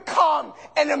 wants to come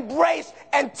and embrace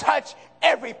and touch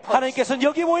every person. 하나님께서는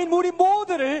여기 모인 우리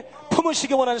모두를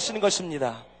품으시기 원하시는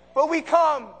것입니다. But we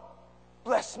come,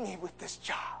 bless me with this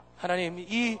job. 하나님,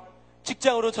 이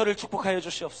직장으로 저를 축복하여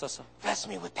주시옵소서. Bless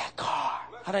me with that car.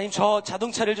 하나님, 저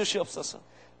자동차를 주시옵소서.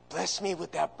 Bless me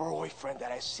with that boyfriend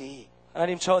that I see.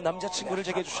 하나님, 저 남자친구를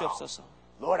제게 주시옵소서.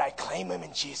 Lord, I claim him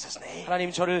in Jesus' name.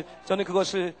 하나님, 저는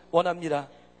그것을 원합니다.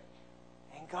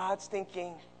 And God's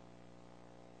thinking,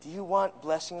 do you want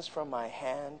blessings from my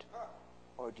hand?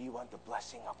 Or do you want the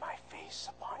blessing of my face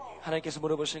upon you? 하나님께서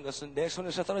물어보시는 것은 내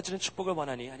손에서 떨어지는 축복을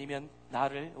원하니 아니면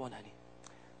나를 원하니.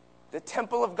 The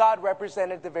temple of God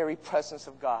represented the very presence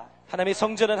of God. 하나님의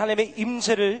성전은 하나님의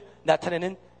임재를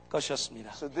나타내는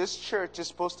것이었습니다. So this church is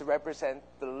supposed to represent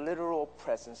the literal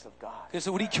presence of God.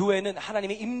 그래서 우리 교회는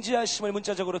하나님의 임재하심을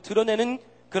문자적으로 드러내는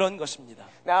그런 것입니다.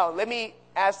 Now, let me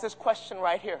ask this question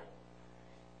right here.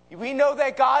 We know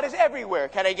that God is everywhere.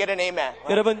 Can I get an amen?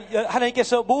 여러분,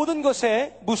 하나님께서 모든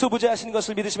것에 무소부재하시는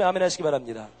것을 믿으시면 아멘 하시기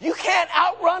바랍니다. You can't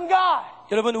outrun God.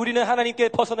 여러분, 우리는 하나님께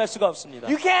벗어날 수가 없습니다.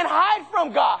 You can't hide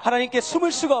from God. 하나님께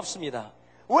숨을 수가 없습니다.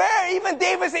 Where even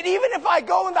David said, even if I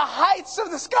go in the heights of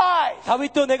the sky,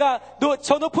 다윗도 내가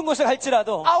저 높은 곳에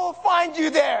갈지라도 I will find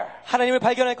you there. 하나님을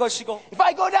발견할 것이고 If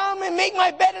I go down and make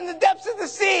my bed in the depths of the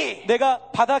sea, 내가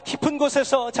바다 깊은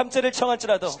곳에서 잠자리를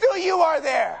청할지라도 still you are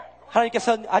there.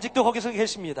 하나님께서 아직도 거기서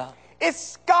계십니다.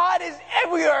 It's God is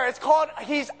everywhere. It's called,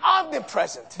 He's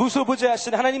omnipresent.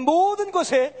 무소부재하신 하나님 모든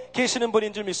곳에 계시는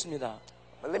분인 줄 믿습니다.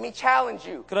 But let me challenge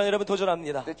you. 그러나 여러분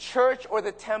도전합니다. The church or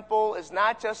the temple is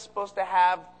not just supposed to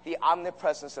have the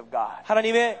omnipresence of God.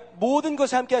 하나님의 모든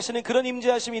것에 함께 하시는 그런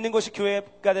임재하심이 있는 것이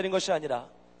교회가 되는 것이 아니라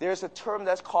There's a term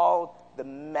that's called the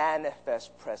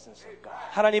manifest presence of God.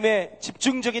 하나님의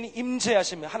집중적인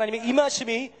임재하심, 하나님의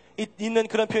임하심이 있는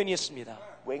그런 표현이 있습니다.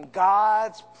 when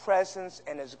God's presence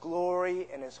and His glory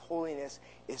and His holiness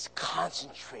is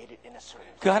concentrated in a certain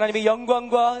place. 그 하나님의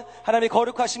영광과 하나님의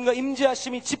거룩하심과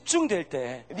임재하심이 집중될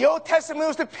때 The Old Testament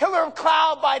was the pillar of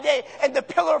cloud by day and the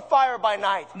pillar of fire by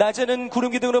night. 낮에는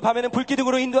구름 기둥으로 밤에는 불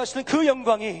기둥으로 인도하시는 그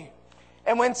영광이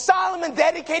And when Solomon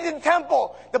dedicated the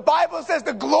temple, the Bible says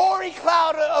the glory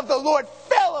cloud of the Lord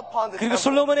fell upon the 그리고 temple.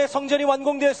 솔로몬의 성전이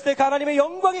완공되었을 때 그 하나님의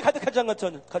영광이 가득한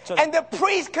것처럼 And the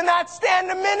priest could not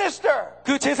stand to minister.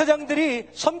 그 제사장들이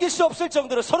섬길 수 없을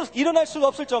정도로 서로 일어날 수가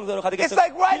없을 정도로 It's 가득했던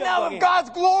like 그 right now if 영광이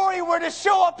God's glory were to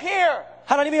show up here.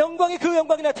 하나님의 영광이 그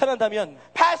영광이 나타난다면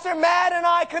Pastor Matt and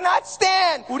I could not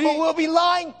stand, but we'll be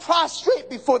lying prostrate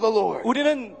before the Lord.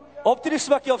 우리는 엎드릴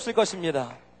수밖에 없을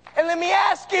것입니다. And let me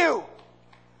ask you,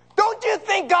 don't you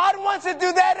think God wants to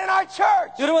do that in our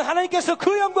church? 여러분 하나님께서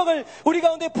그 영광을 우리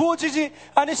가운데 부어주지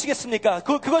않으시겠습니까?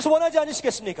 그것을 원하지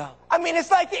않으시겠습니까? I mean, it's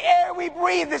like the air we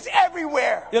breathe is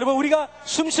everywhere. 여러분 우리가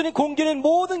숨쉬는 공기는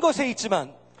모든 것에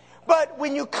있지만 But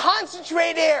when you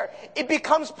concentrate air, it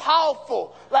becomes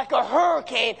powerful, like a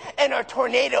hurricane and a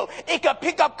tornado. It can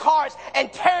pick up cars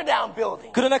and tear down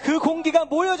buildings. 그러나 그 공기가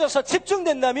모여져서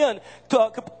집중된다면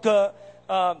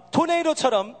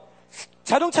토네이도처럼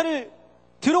자동차를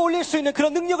들어올릴 수 있는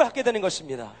그런 능력을 갖게 되는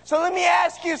것입니다. So let me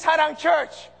ask you, Sarang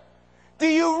Church, do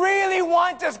you really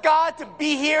want this God to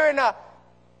be here in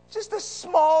just a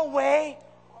small way?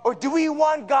 Or do we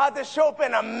want God to show up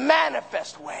in a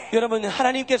manifest way? 여러분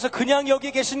하나님께서 그냥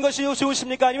여기 계신 것이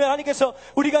좋으십니까? 아니면 하나님께서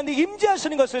우리 가운데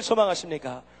임재하시는 것을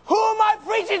소망하십니까? Who am I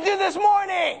preaching to this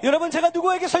morning? 여러분 제가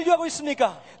누구에게 설교하고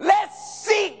있습니까? Let's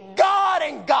seek God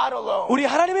and God alone. 우리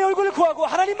하나님의 얼굴을 구하고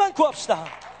하나님만 구합시다.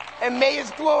 And may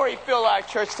His glory fill our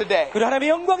church today. 그리고 하나님의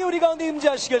영광이 우리 가운데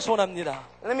임재하시길 소원합니다.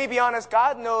 Let me be honest,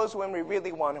 God knows when we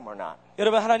really want Him or not.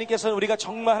 여러분 하나님께서는 우리가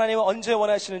정말 하나님을 언제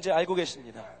원하시는지 알고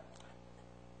계십니다.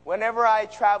 Whenever I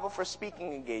travel for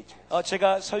speaking engagements,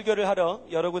 제가 설교를 하러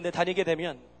여러 군데 다니게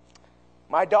되면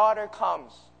my daughter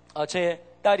comes 제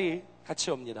딸이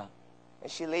같이 옵니다. and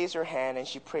she lays her hand and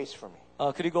she prays for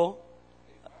me. 그리고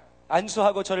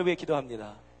안수하고 저를 위해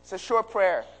기도합니다. It's a short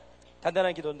prayer.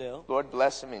 간단한 기도인데요. Lord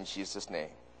bless him in Jesus'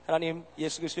 name. 하나님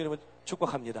예수 그리스도 이름으로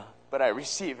축복합니다. But I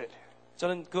receive it.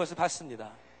 저는 그것을 받습니다.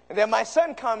 And then my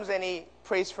son comes and he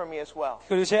prays for me as well.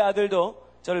 그리고 제 아들도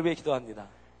저를 위해 기도합니다.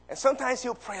 And sometimes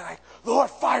he'll pray like,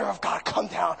 Lord, fire of God, come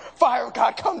down. Fire of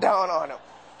God, come down on him.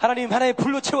 하나님 하나의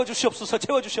불로 채워주시옵소서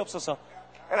채워주시옵소서.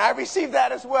 And I receive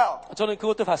that as well. 저는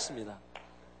그것도 받습니다.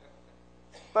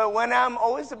 But when I'm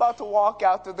always about to walk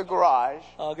out to the garage,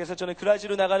 그래서 저는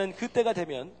그라지로 나가는 그때가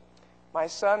되면 my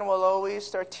son will always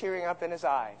start tearing up in his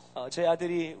eyes. 제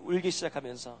아들이 울기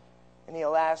시작하면서 And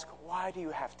he'll ask, why do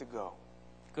you have to go?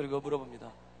 그리고 물어봅니다.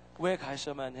 왜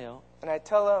가셔야만 해요? And I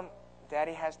tell him,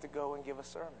 Daddy has to go and give a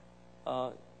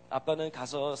sermon. 아빠는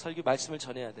가서 설교 말씀을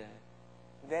전해야 돼.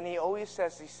 Then he always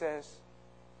says,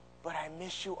 but I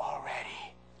miss you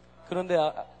already. 그런데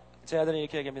제 아들은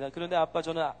이렇게 얘기합니다. 그런데 아빠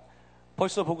저는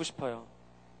벌써 보고 싶어요.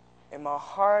 And my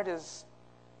heart is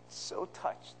so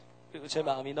touched. 그리고 제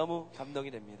마음이 너무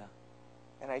감동이 됩니다.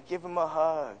 And I give him a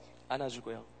hug.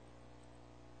 안아주고요.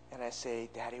 And I say,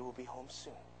 Daddy will be home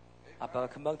soon. 아빠가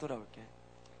금방 돌아올게.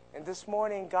 And this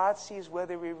morning, God sees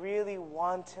whether we really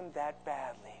want him that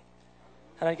badly.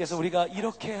 하나님께서 우리가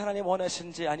이렇게 하나님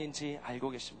원하시는지 아닌지 알고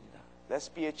계십니다.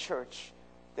 Let's be a church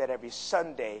that every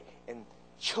Sunday in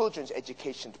children's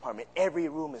education department, every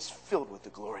room is filled with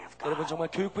the glory of God. 여러분 정말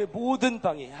교육부의 모든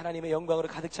방이 하나님의 영광으로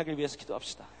가득 차길 위해서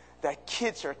기도합시다. That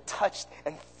kids are touched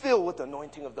and filled with the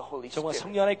anointing of the Holy 정말 Spirit.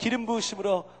 성령 안에 기름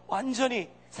부으심으로 완전히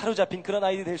사로잡힌 그런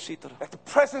아이들이 될 수 있도록 That the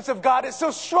presence of God is so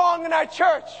strong in our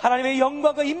church 하나님의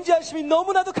영광과 임재하심이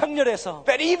너무나도 강렬해서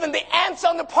that even the ants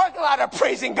on the parking lot are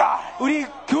praising God. 우리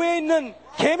교회에 있는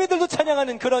개미들도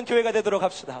찬양하는 그런 교회가 되도록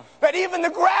합시다. That even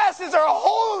the grasses are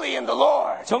holy in the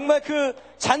Lord. 정말 그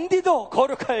잔디도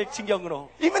거룩할 진경으로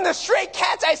Even the stray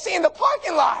cats I see in the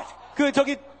parking lot. 그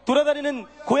저기 돌아다니는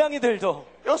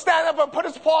고양이들도 He'll stand up and put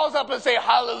his paws up and say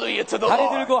hallelujah to the 다리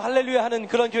Lord. 들고 할렐루야 하는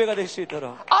그런 교회가 될 수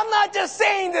있도록 I'm not just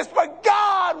saying this, but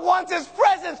God wants his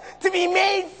presence to be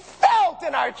made felt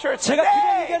in our church 제가 그냥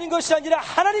today. 얘기하는 것이 아니라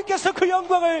하나님께서 그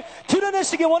영광을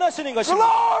드러내시기 원하시는 것입니다.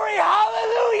 Glory,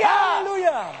 hallelujah.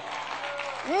 할렐루야.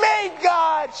 May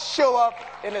God show up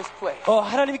in his place.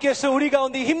 하나님께서 우리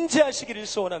가운데 임재하시기를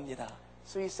소원합니다.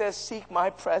 So he says, seek my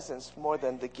presence more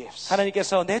than the gifts.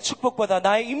 하나님께서 내 축복보다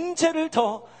나의 임재를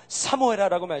더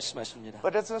사모해라라고 말씀하십니다.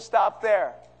 But it doesn't stop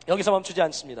there. 여기서 멈추지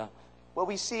않습니다. What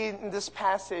we see in this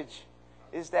passage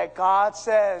is that God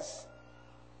says,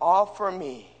 offer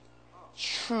me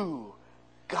true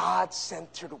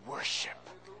God-centered worship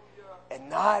and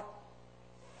not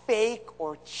fake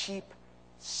or cheap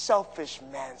selfish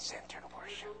man-centered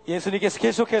worship. 예수님께서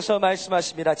계속해서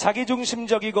말씀하십니다.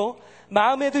 자기중심적이고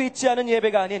마음에도 있지 않은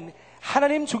예배가 아닌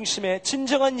하나님 중심의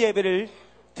진정한 예배를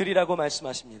드리라고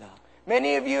말씀하십니다.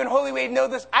 Many of you in Holy Wave know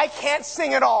this. I can't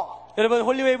sing at all. 여러분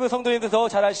홀리웨이브 성도님도 더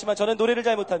잘 아시지만 저는 노래를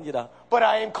잘 못합니다. But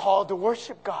I am called to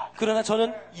worship God. 그러나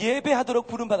저는 예배하도록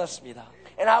부름받았습니다.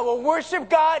 And I will worship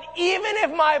God even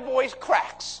if my voice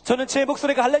cracks. 저는 제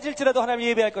목소리가 갈라질지라도 하나님을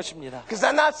예배할 것입니다. Because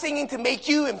I'm not singing to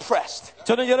make you impressed.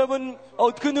 저는 여러분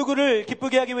그 누구를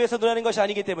기쁘게 하기 위해서 노래하는 것이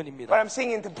아니기 때문입니다. But I'm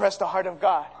singing to impress the heart of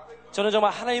God. 저는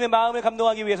정말 하나님의 마음을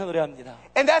감동하기 위해서 노래합니다.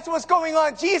 And that's what's going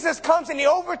on. Jesus comes and he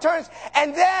overturns,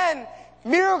 and then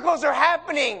miracles are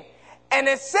happening. And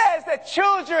it says that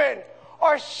children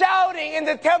are shouting in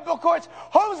the temple courts,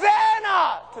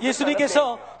 Hosanna! to the Son of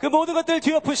예수님께서 David. 그 모든 것들을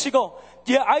뒤엎으시고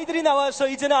아이들이 나와서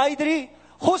이제는 아이들이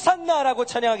호산나라고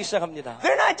찬양하기 시작합니다.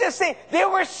 They're not just saying, they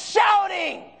were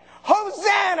shouting,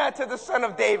 Hosanna to the Son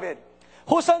of David.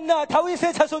 호산나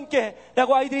다윗의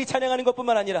자손께라고 아이들이 찬양하는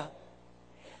것뿐만 아니라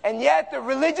And yet the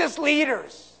religious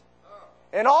leaders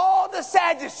and all the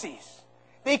Sadducees,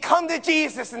 they come to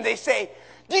Jesus and they say,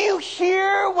 do you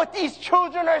hear what these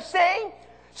children are saying?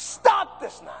 Stop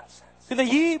this nonsense. 근데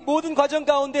이 모든 과정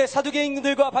가운데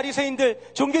사두개인들과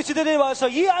바리새인들, 종교지들이 와서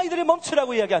이 아이들을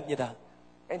멈추라고 이야기합니다.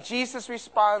 And Jesus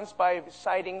responds by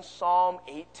citing Psalm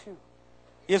 8:2.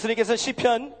 예수님께서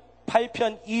시편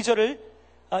 8편 2절을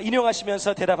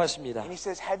인용하시면서 대답하십니다. And he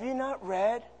says, have you not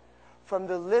read from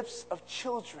the lips of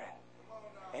children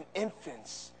and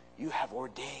infants you have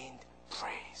ordained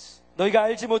praise. 너희가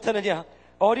알지 못하느냐?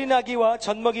 어린아기와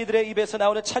젖먹이들의 입에서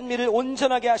나오는 찬미를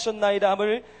온전하게 하셨나이다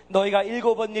함을 너희가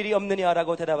읽어본 일이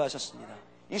없느냐라고 대답하셨습니다.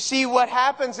 You see what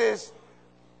happens is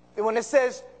when it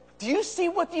says, do you see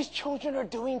what these children are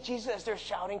doing, Jesus, as they're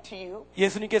shouting to you?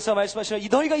 예수님께서 말씀하시는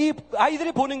너희가 이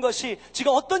아이들이 보는 것이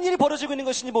지금 어떤 일이 벌어지고 있는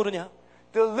것인지 모르냐?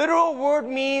 The literal word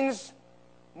means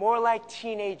more like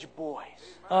teenage boys.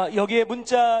 여기에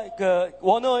문자 그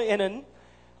원어에는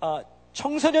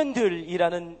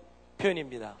청소년들이라는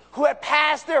표현입니다. Who had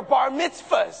passed their bar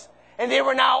mitzvahs and they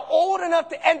were now old enough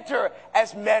to enter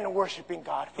as men worshiping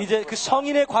God. 이제 그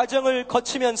성인의 과정을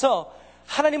거치면서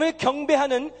하나님을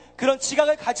경배하는 그런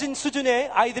지각을 가진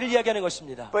수준의 아이들을 이야기하는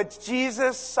것입니다. But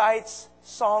Jesus cites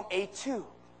Psalm 8:2.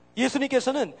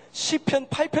 예수님께서는 시편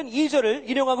 8편 2절을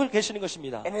인용하고 계시는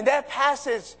것입니다. And in that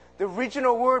passage, the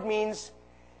original word means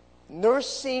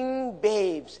nursing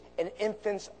babes and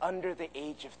infants under the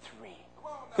age of 3.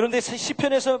 그런데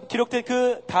시편에서 기록된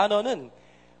그 단어는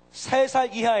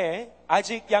 3살 이하의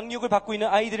아직 양육을 받고 있는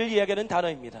아이들을 이야기하는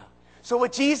단어입니다. So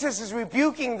what Jesus is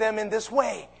rebuking them in this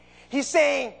way, he's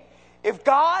saying, if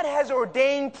God has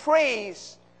ordained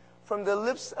praise from the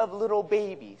lips of little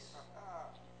babies,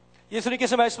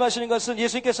 예수님께서 말씀하시는 것은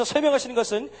예수님께서 설명하시는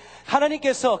것은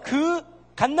하나님께서 그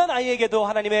갓난 아이에게도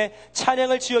하나님의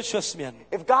찬양을 지어 주셨으면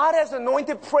if God has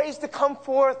anointed praise to come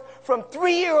forth from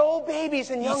 3-year-old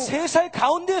babies and 이 young, 3살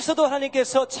가운데에서도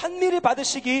하나님께서 찬미를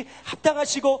받으시기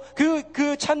합당하시고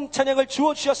그 찬양을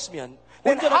주어 주셨으면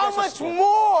then how 온전하게 much 하셨으면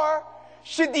more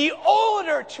should the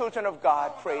older children of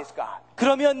God praise God?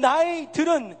 그러면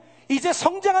나이들은 이제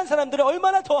성장한 사람들은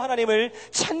얼마나 더 하나님을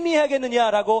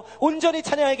찬미하겠느냐라고 온전히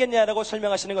찬양하겠냐라고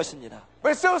설명하시는 것입니다.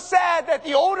 But it's so sad that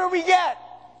the older we get,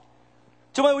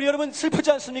 정말 우리 여러분 슬프지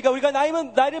않습니까? 우리가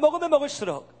나이를 먹으면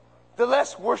먹을수록 the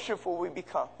less worshipful we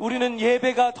become. 우리는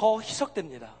예배가 더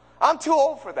희석됩니다. I'm too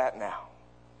old for that now.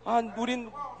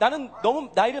 나는 너무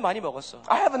나이를 많이 먹었어.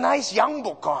 I have a nice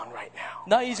양복 on right now.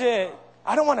 나 이제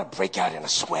I don't want to break out in a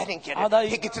sweat and get it, 나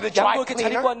take it to the dry 양복 이렇게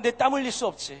잘 입고 cleaner. 왔는데 땀 흘릴 수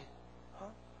없지.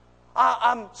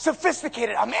 I'm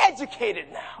sophisticated. I'm educated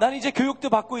now. 난 이제 교육도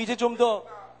받고 이제 좀 더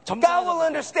God will 점잖아졌어.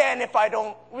 understand if I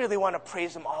don't really want to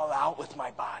praise Him all out with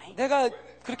my body. 내가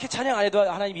그렇게 찬양 안 해도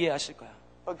하나님 이해하실 거야.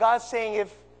 But God's saying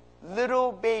if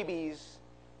little babies,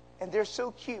 and they're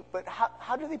so cute, but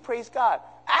how do they praise God?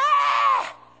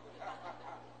 Ah!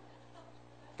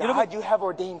 God, you have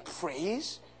ordained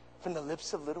praise from the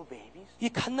lips of little babies. 이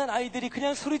갓난 아이들이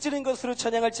그냥 소리 지르는 것으로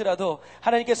찬양할지라도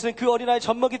하나님께서는 그 어린아이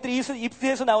젖먹이들이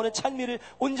입에서 나오는 찬미를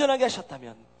온전하게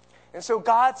하셨다면 And so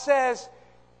God says,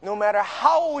 no matter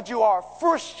how old you are,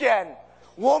 first gen,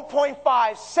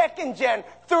 1.5, second gen,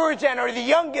 third gen, or the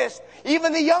youngest,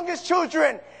 even the youngest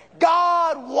children,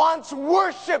 God wants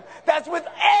worship that's with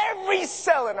every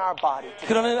cell in our body.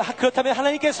 그렇다면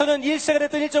하나님께서는 1세가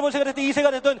됐든 1.5세가 됐든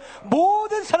 2세가 됐든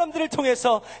모든 사람들을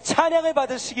통해서 찬양을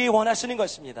받으시기 원하시는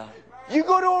것입니다. You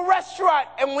go to a restaurant,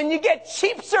 and when you get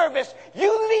cheap service,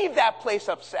 you leave that place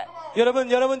upset.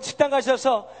 여러분 식당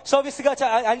가셔서 서비스가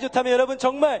안 좋다면 여러분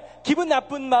정말 기분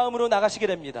나쁜 마음으로 나가시게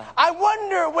됩니다. I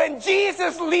wonder when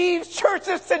Jesus leaves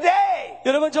churches today,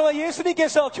 여러분 정말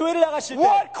예수님께서 교회를 나가실 때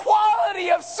what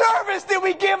quality of service did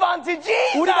we give unto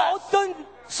Jesus? 우리가 어떤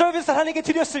서비스를 하나님께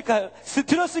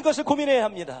드렸을 것을 고민해야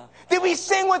합니다. Did we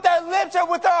sing with our lips or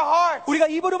with our hearts? 우리가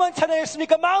입으로만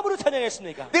찬양했습니까? 마음으로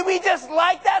찬양했습니까? Did we just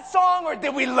like that song or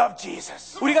did we love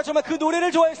Jesus? 우리가 정말 그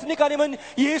노래를 좋아했습니까? 아니면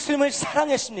예수님을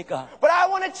사랑했습니까? But I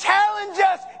want to challenge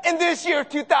us in this year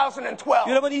 2012.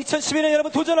 여러분 2012년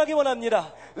여러분 도전하기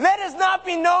원합니다. Let us not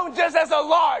be known just as a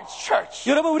large church.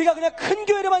 여러분 우리가 그냥 큰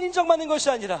교회로만 인정받는 것이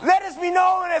아니라 Let us be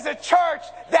known as a church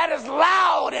that is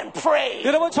loud and praise.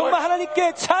 여러분 정말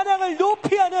하나님께 찬양을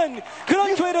높이 하는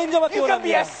그런 교회로 인정받기 You can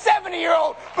be a 원합니다.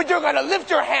 70-year-old, but you're going to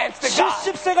lift your hands to God.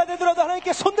 70세가 되더라도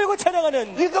하나님께 손들고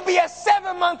찬양하는 You could be a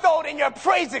 7-month-old and your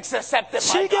praise is accepted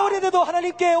by God. 7개월이 돼도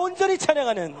하나님께 온전히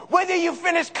찬양하는 Whether you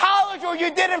finished college or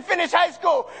you didn't finish high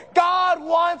school, God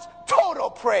wants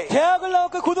total praise. 대학을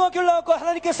나왔고 고등학교를 나왔고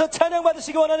하나님께서 찬양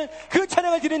받으시기 원하는 그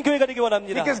찬양을 드리는 교회가 되기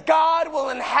원합니다. Because God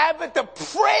will inhabit the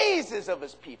praises of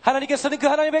His people. 하나님께서는 그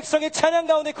하나님의 백성의 찬양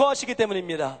가운데 거하시기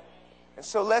때문입니다. And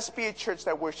so let's be a church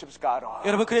that worships God all.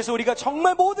 여러분 그래서 우리가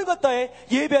정말 모든 것 다에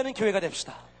예배하는 교회가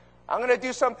됩시다. I'm going to do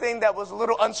something that was a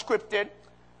little unscripted.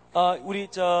 우리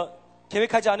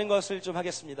계획하지 않은 것을 좀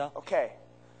하겠습니다. Okay.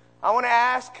 I want to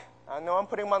ask, I know I'm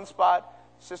putting them on the spot,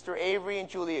 Sister Avery and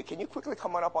Julia, can you quickly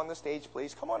come on up on the stage,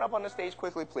 please? Come on up on the stage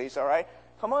quickly, please, all right?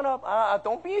 Come on up.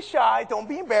 Don't be shy. Don't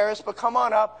be embarrassed, but come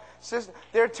on up.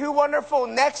 They're two wonderful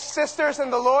next sisters in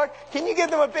the Lord. Can you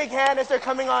give them a big hand as they're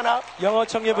coming on up? 영어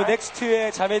청년부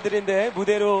넥스트의 자매들인데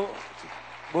무대로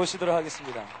모시도록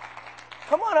하겠습니다.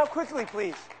 Come on up quickly,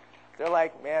 please. They're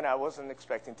like, man, I wasn't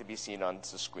expecting to be seen on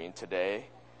the screen today.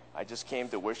 I just came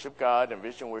to worship God and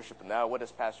vision worship, and now what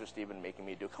is Pastor Stephen making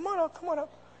me do? Come on up, come on up.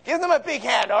 Give them a big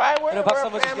hand, all right? We're 박수 a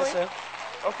한번 family. 주시겠어요?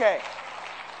 Okay.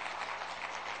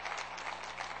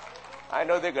 I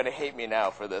know they're going to hate me now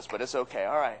for this, but it's okay.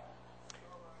 All right.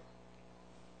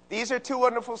 These are two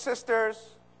wonderful sisters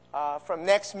from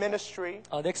Next Ministry.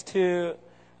 넥스트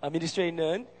미니스트리에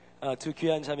있는 두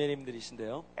귀한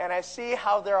자매님들이신데요. And I see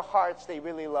how their hearts, they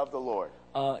really love the Lord.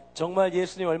 정말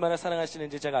예수님 얼마나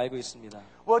사랑하시는지 제가 알고 있습니다.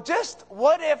 Well, just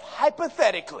what if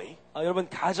hypothetically, 여러분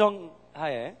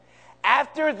가정하에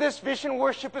after this vision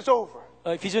worship is over,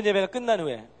 비전 예배가 끝난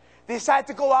후에 they decide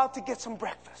to go out to get some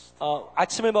breakfast.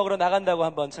 아침을 먹으러 나간다고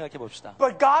한번 생각해 봅시다.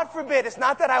 But God forbid, it's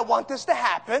not that I want this to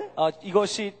happen,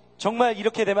 이것이 정말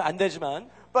이렇게 되면 안 되지만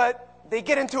but they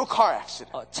get into a car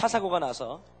accident 차 사고가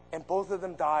나서 and both of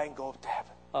them die and go up to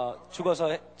heaven.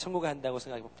 죽어서 천국에 간다고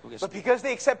생각해 But 보겠습니다. because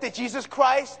they accepted Jesus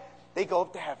Christ, they go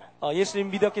up to heaven. 예수님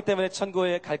믿었기 때문에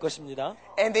천국에 갈 것입니다.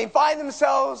 And they find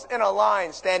themselves in a line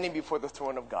standing before the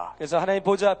throne of God. 그래서 하나님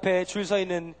보좌 앞에 줄 서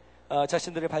있는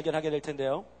자신들을 발견하게 될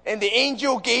텐데요. And the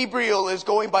angel Gabriel is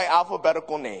going by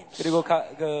alphabetical names. 그리고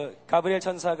가브리엘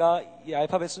천사가 이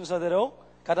알파벳 순서대로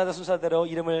가나다 순서대로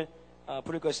이름을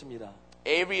부를 것입니다.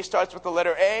 Avery starts with the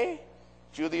letter A.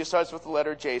 Julia starts with the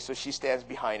letter J, so she stands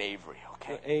behind Avery.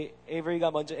 Okay.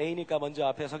 에이브리가 먼저 A니까 먼저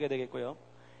앞에 서게 되겠고요.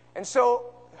 And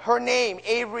so her name,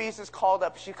 Avery's, is called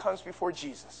up. She comes before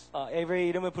Jesus. 에이브리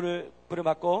이름을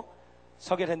부름받고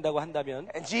서게 된다고 한다면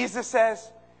And Jesus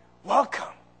says,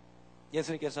 welcome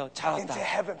예수님께서 into 잘 왔다.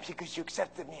 heaven because you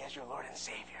accepted me as your Lord and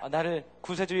Savior. 나를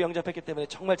구세주로 영접했기 때문에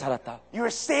정말 잘 왔다. You are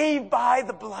saved by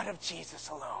the blood of Jesus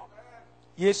alone.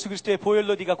 예수 그리스도의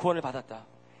보혈로 네가 구원을 받았다.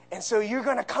 And so you're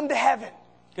going to come to heaven.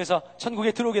 그래서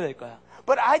천국에 들어오게 될 거야.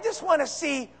 But I just want to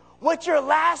see what your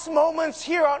last moments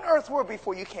here on earth were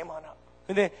before you came on up.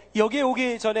 근데 여기에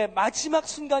오기 전에 마지막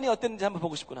순간이 어땠는지 한번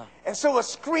보고 싶구나. And so a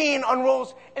screen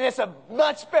unrolls, and it's a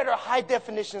much better high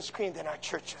definition screen than our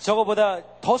churches. 저거보다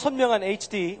더 선명한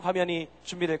HD 화면이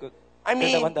준비될 것 I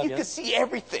mean, 된다고 you 한다면 could see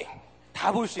everything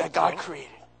다 볼 수 that God 있죠.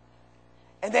 created.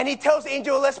 And then he tells the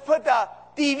angel, let's put the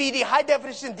DVD, high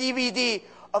definition DVD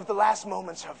of the last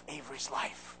moments of Avery's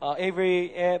life.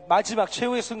 에이브리의 마지막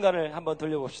최후의 순간을 한번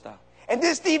돌려봅시다. And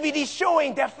this DVD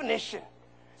showing definition.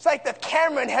 It's like the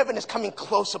camera in heaven is coming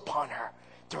close upon her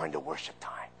during the worship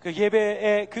time. 그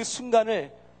예배의 그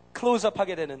순간을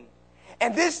클로즈업하게 되는.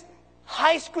 And this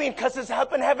high screen, because it's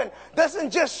up in heaven,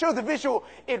 doesn't just show the visual,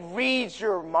 it reads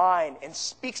your mind and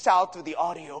speaks out through the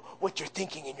audio what you're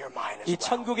thinking in your mind as 이 well.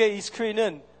 천국의 이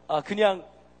스크린은 그냥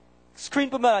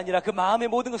스크린뿐만 아니라 그 마음의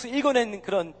모든 것을 읽어내는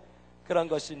그런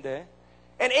것인데.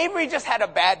 And Avery just had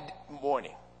a bad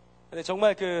morning. 근데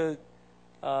정말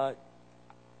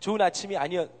좋은 아침이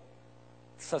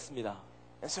아니었었습니다.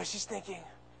 And so she's thinking,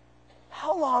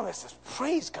 how long is this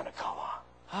praise going to go on?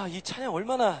 아, 이 찬양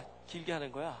얼마나 길게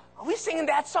하는 거야? Are we singing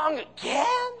that song again?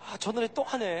 아, 저 노래 또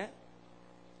하네.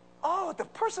 Oh, the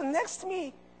person next to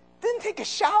me didn't take a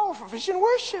shower for vision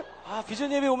worship. 아,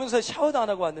 비전 예배 오면서 샤워도 안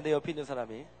하고 왔는데 옆에 있는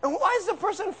사람이. And why is the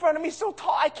person in front of me so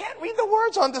tall? I can't read the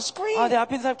words on the screen. 아, 내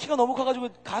앞에 있는 사람 키가 너무 커가지고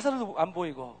가사를 안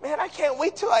보이고. Man, I can't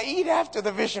wait till I eat after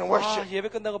the vision 아, worship. 예배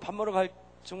끝나고 밥 먹으러 갈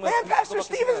정말. Man, Pastor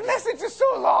그거밖에 Stephen's 생각이 안 나. message is so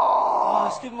long. 아,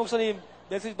 스티븐 목사님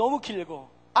메시지 너무 길고.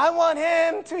 I want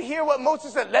him to hear what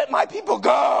Moses said, let my people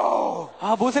go.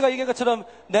 아, 모세가 얘기한 것처럼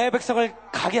내 백성을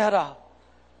가게 하라.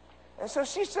 And so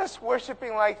she's just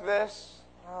worshiping like this.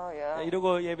 Oh, yeah.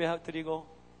 이러고 예배 드리고.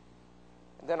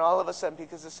 And then all of a sudden,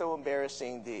 because it's so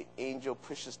embarrassing, the angel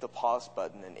pushes the pause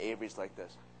button and Avery's like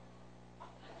this.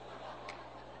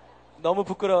 너무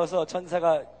부끄러워서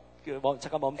천사가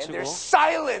잠깐 And 멈추고 there's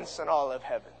silence in all of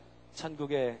heaven.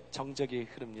 천국의 정적이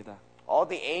흐릅니다. All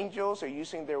the angels are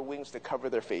using their wings to cover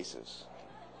their faces.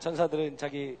 천사들은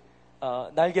자기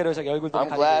날개로 자기 얼굴들을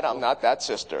I'm glad 가리고 I'm not that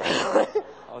sister.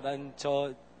 난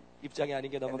저 입장이 아닌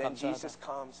게 너무 And then 감사하다. Jesus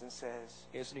comes and says,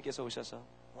 예수님께서 오셔서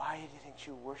why didn't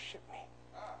you worship me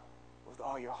with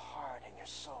all your heart and your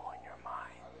soul and your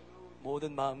mind?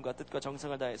 모든 마음과 뜻과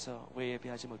정성을 다해서 왜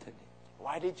예배하지 못했니?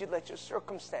 Why did you let your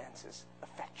circumstances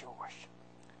affect your worship?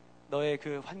 너의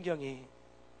그 환경이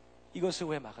이것을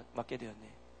왜 맡게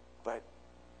되었니? But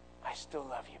I still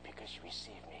love you because you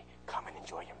received me. Come and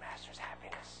enjoy your master's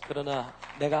happiness. 그러나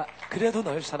내가 그래도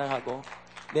널 사랑하고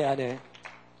내 안에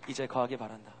이제 거하기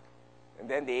바란다. And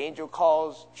then the angel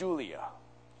calls Julia.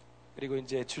 그리고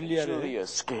이제 줄리아를 Julia's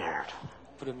scared.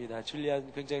 부릅니다.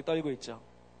 줄리아는 굉장히 떨고 있죠.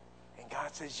 And God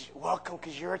says, welcome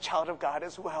because you're a child of God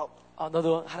as well.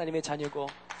 너도 하나님의 자녀고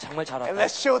정말 잘 And 왔다.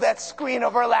 let's show that screen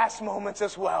of our last moments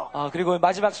as well. 그리고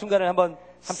마지막 순간을 한번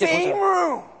함께 Same 보자.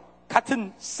 room,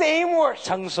 같은 same worship.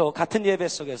 장소, 같은 예배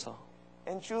속에서.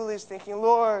 And Julia's thinking,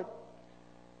 Lord,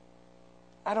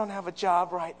 I don't have a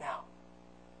job right now.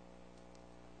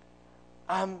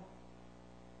 I'm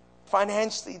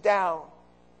financially down.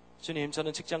 주님,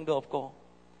 저는 직장도 없고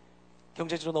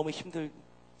경제적으로 너무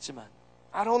힘들지만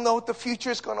I don't know what the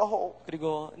future is going to hold.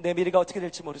 그리고 내 미래가 어떻게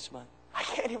될지 모르지만 I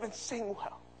can't even sing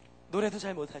well. 노래도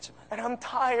잘 못하지만 And I'm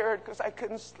tired because I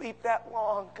couldn't sleep that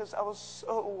long because I was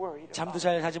so worried 잠도 about it.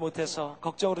 잘 자지 못해서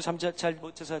걱정으로 잠 잘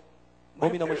못해서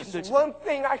몸이 너무 There's 힘들지만 one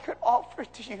thing I could offer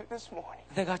to you this morning.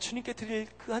 내가 주님께 드릴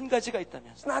그 한 가지가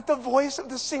있다면 It's not the voice of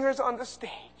the singers on the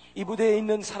stage. 이 무대에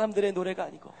있는 사람들의 노래가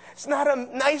아니고 It's not a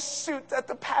nice suit that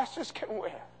the pastors can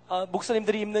wear.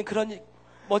 목사님들이 입는 그런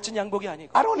멋진 양복이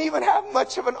아니고 I don't even have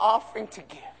much of an offering to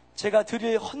give. 제가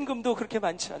드릴 헌금도 그렇게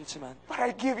많지 않지만 But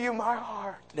I give you my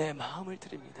heart. 내 마음을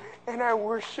드립니다. And I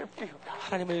worship you, God.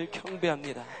 하나님을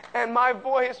경배합니다. And my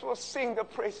voice will sing the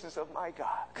praises of my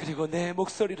God. 그리고 내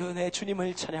목소리로 내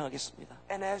주님을 찬양하겠습니다.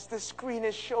 And as the screen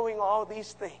is showing all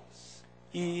these things,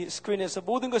 이 스크린에서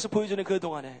모든 것을 보여주는 그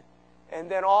동안에 and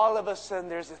then all of a sudden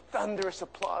there's a thunderous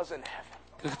applause in heaven.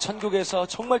 그 천국에서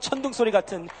정말 천둥 소리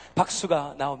같은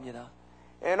박수가 나옵니다.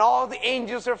 And all the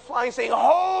angels are flying saying,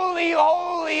 Holy,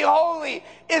 holy, holy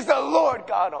is the Lord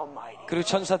God Almighty. 그리고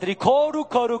천사들이 거룩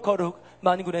거룩 거룩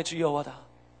만군의 주 여호와다.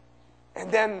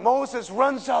 And then Moses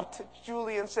runs up to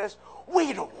Julie and says,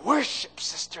 way to worship,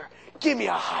 sister. Give me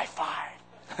a high five.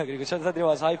 그리고 천사들이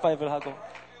와서 하이파이브를 하고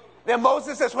Then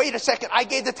Moses says, wait a second, I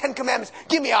gave the 10 commandments.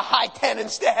 Give me a high 10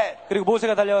 instead. 그리고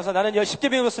모세가 달려와서 나는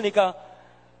 10개 배웠으니까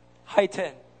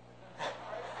하이텐.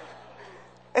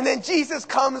 And then Jesus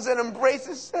comes and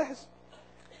embraces, says,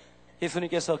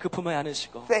 예수님께서 그 품에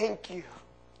안으시고 thank you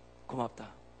고맙다.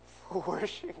 for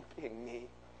worshiping me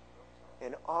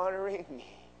and honoring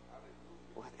me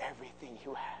with everything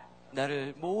you have.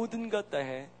 나를 모든 것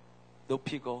다해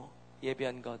높이고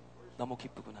예배한 것 너무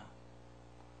기쁘구나.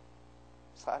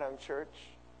 Sarang Church,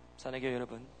 사내교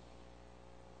여러분,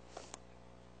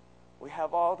 we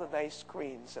have all the nice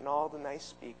screens and all the nice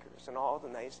speakers and all the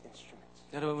nice instruments.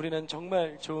 여러분 우리는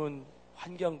정말 좋은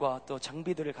환경과 또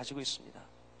장비들을 가지고 있습니다.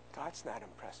 God's not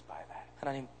impressed by that.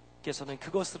 하나님께서는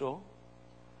그것으로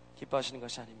기뻐하시는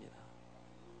것이 아닙니다.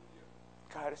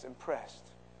 God is impressed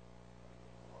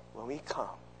when we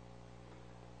come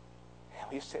and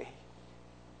we say,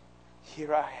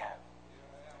 here I am,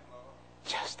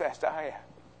 just as I am,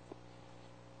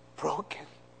 broken,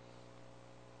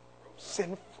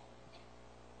 sinful,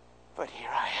 but here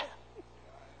I am,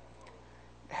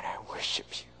 and I worship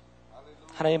you.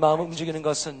 하나님의 마음을 움직이는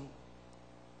것은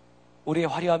우리의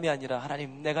화려함이 아니라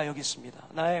하나님 내가 여기 있습니다.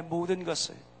 나의 모든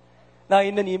것을 나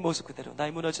있는 이 모습 그대로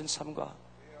나의 무너진 삶과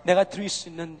내가 드릴 수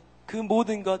있는 그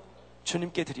모든 것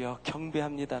주님께 드려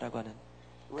경배합니다라고 하는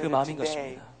그 Whether 마음인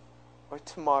today 것입니다. or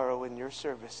tomorrow in your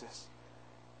services,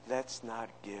 let's not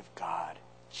give God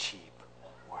cheap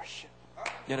worship.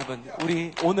 여러분,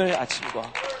 우리 오늘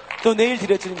아침과 또 내일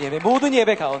드려지는 예배, 모든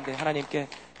예배 가운데 하나님께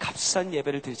값싼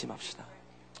예배를 드리지 맙시다.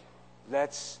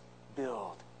 Let's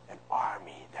build an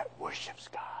army that worships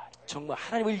God. 정말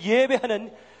하나님을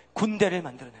예배하는 군대를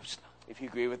만들어냅시다. If you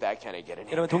agree with that, can I get an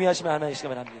여러분 amen? 동의하시면 하나 해주시기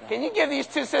바랍니다. Can you give these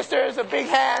two sisters a big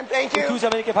hand? Thank you. 두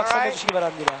자매님께 박수 한번 All right. 주시기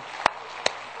바랍니다.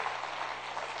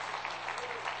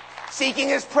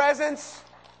 Seeking His presence,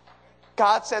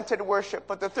 God-centered worship.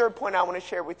 But the third point I want to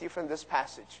share with you from this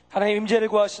passage. 하나님 임재를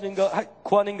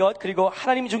구하는 것, 그리고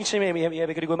하나님 중심의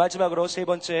예배, 그리고 마지막으로 세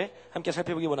번째 함께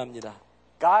살펴보기 원합니다.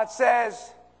 God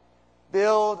says,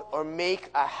 build or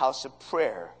make a house of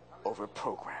prayer over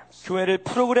programs. 교회를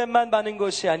프로그램만 많은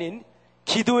것이 아닌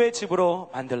기도의 집으로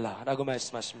만들라라고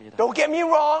말씀하십니다. Don't get me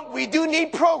wrong, we do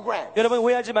need programs. 여러분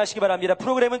오해하지 마시기 바랍니다.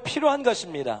 프로그램은 필요한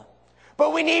것입니다.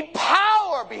 But we need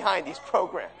power behind these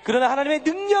programs. 그러나 하나님의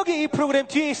능력이 이 프로그램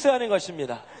뒤에 있어야 하는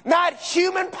것입니다. Not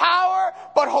human power,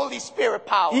 but Holy Spirit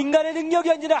power. 인간의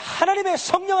능력이 아니라 하나님의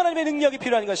성령 하나님의 능력이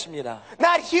필요한 것입니다.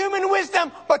 Not human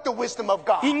wisdom, but the wisdom of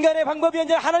God. 인간의 방법이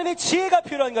아니라 하나님의 지혜가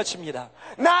필요한 것입니다.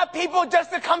 Not people just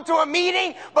to come to a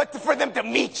meeting, but for them to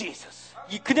meet Jesus.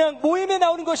 그냥 모임에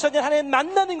나오는 것이 아니라 하나님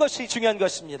만나는 것이 중요한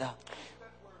것입니다.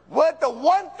 What the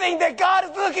one thing that God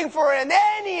is looking for in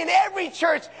any and every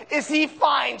church is He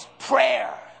finds prayer.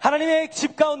 하나님의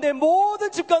집 가운데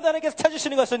모든 집 가운데 하나님께서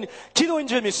찾으시는 것은 기도인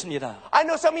줄 믿습니다. I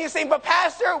know some of you saying, but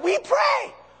Pastor, we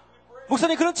pray.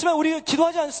 목사님 그렇지만 우리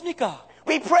기도하지 않습니까?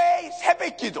 We pray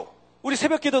새벽기도. 우리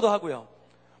새벽 기도도 하고요.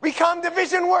 We come to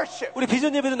vision worship. 우리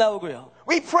비전 예배도 나오고요.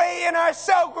 We pray in our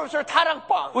cell groups or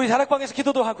다락방. 우리 다락방에서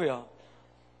기도도 하고요.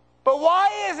 But why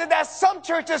is it that some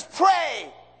churches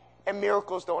pray and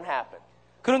miracles don't happen?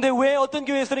 그런데 왜 어떤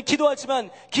교회에서는 기도하지만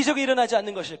기적이 일어나지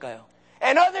않는 것일까요?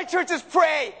 And other churches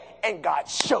pray and God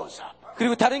shows up.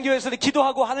 그리고 다른 교회에서는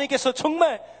기도하고 하나님께서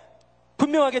정말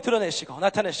분명하게 드러내시고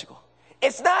나타내시고.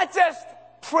 It's not just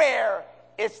prayer,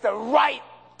 it's the right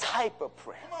type of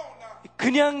prayer.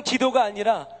 그냥 기도가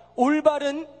아니라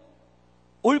올바른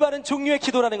종류의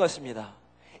기도라는 것입니다.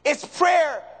 It's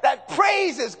prayer that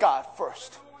praises God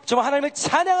first. 정말 하나님을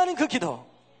찬양하는 그 기도.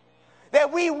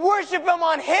 That we worship Him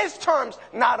on His terms,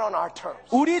 not on our terms.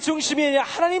 우리 중심이 아니라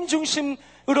하나님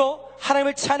중심으로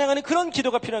하나님을 찬양하는 그런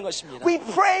기도가 필요한 것입니다. We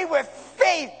pray with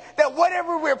faith that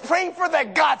whatever we're praying for,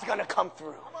 that God's going to come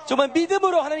through. 정말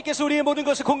믿음으로 하나님께서 우리의 모든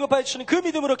것을 공급해 주시는 그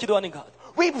믿음으로 기도하는 것.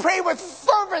 We pray with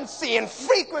fervency and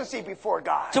frequency before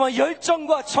God. 정말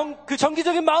열정과 그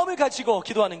정기적인 마음을 가지고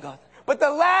기도하는 것. But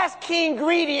the last key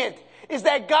ingredient is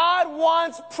that God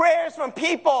wants prayers from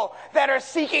people that are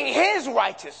seeking His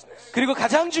righteousness. 그리고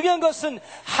가장 중요한 것은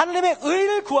하나님의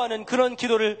의를 구하는 그런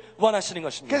기도를 원하시는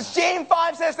것입니다. Because James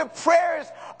 5 says the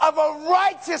prayers of a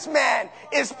righteous man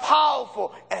is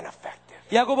powerful and effective.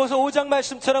 야고보서 5장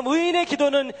말씀처럼 의인의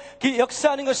기도는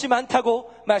역사하는 것이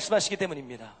많다고 말씀하시기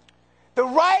때문입니다. The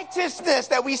righteousness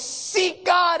that we seek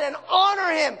God and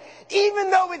honor Him, even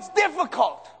though it's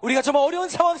difficult. 우리가 정말 어려운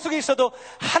상황 속에 있어도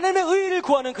하나님의 의를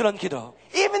구하는 그런 기도.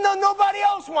 Even though nobody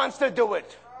else wants to do it.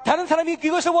 다른 사람이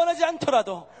이것을 원하지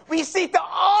않더라도 We seek to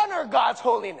honor God's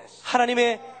holiness.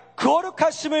 하나님의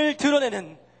거룩하심을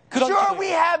드러내는 그런 Sure, we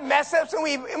기도. have mess ups and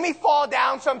we fall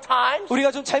down sometimes.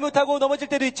 우리가 좀 잘못하고 넘어질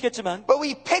때도 있겠지만 But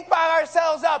we pick by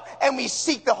ourselves up and we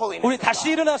seek the holiness. 우리 of 다시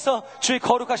God. 일어나서 주의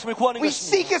거룩하심을 구하는 We 것입니다.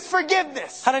 seek His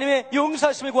forgiveness 하나님의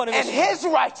용서하심을 구하는 and 것입니다. His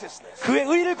righteousness. 그의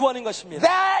의를 구하는 것입니다.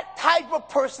 That type of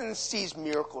person sees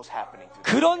miracles happening.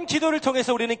 그런 기도를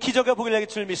통해서 우리는 기적을 보게 될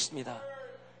줄 믿습니다.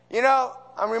 You know,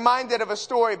 I'm reminded of a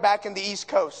story back in the East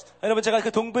Coast. 여러분 제가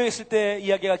그 동부에 있을 때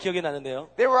이야기가 기억이 나는데요.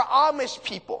 There were Amish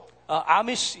people.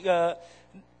 아미시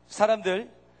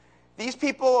사람들 These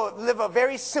people live a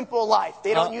very simple life.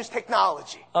 They don't use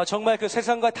technology. 정말 그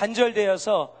세상과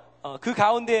단절되어서 그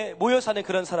가운데 모여 사는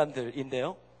그런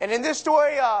사람들인데요. And in this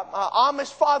story,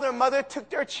 Amish father and mother took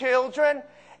their children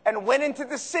and went into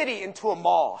the city, into a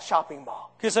mall, shopping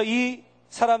mall. 그래서 이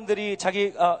사람들이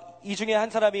이 중에 한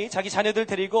사람이 자기 자녀들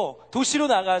데리고 도시로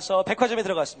나가서 백화점에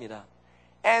들어갔습니다.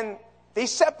 And they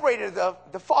separated.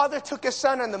 The father took his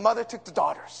son and the mother took the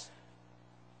daughters.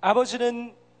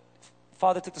 아버지는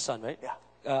father took the son, right?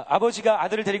 Yeah. 아버지가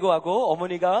아들을 데리고 가고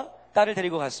어머니가 딸을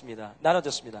데리고 갔습니다.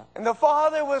 나눠졌습니다. And the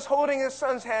father was holding his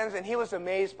son's hands and he was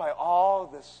amazed by all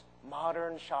this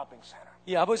modern shopping center.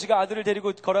 이 아버지가 아들을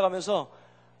데리고 걸어가면서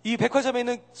이 백화점에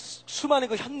있는 수많은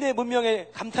그 현대 문명에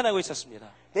감탄하고 있었습니다.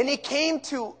 Then he came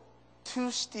to two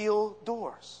steel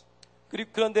doors.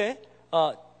 그런데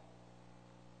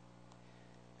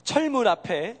철문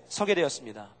앞에 서게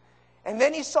되었습니다. And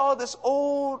then he saw this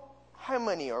old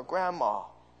할머니 or grandma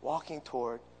walking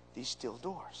toward these steel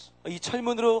doors. 이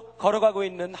철문으로 걸어가고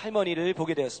있는 할머니를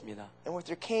보게 되었습니다. And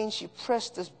with her cane, she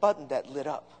pressed this button that lit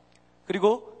up.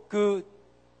 그리고 그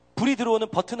불이 들어오는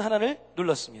버튼 하나를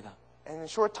눌렀습니다. And in a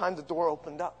short time, the door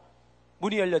opened up.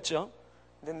 문이 열렸죠.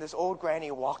 Then this old granny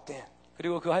walked in,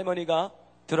 그리고 그 할머니가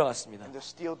들어갔습니다. and the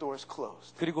steel doors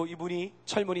closed. 그리고 이 문이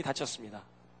철문이 닫혔습니다.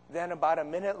 Then about a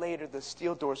minute later, the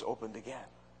steel doors opened again.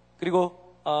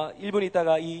 그리고 1분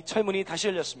있다가 이 철문이 다시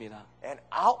열렸습니다. And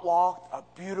out walked a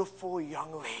beautiful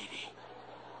young lady.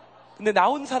 근데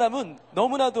나온 사람은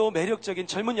너무나도 매력적인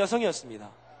젊은 여성이었습니다.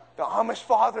 The Amish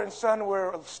father and son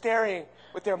were staring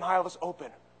with their mouths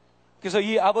open. 그래서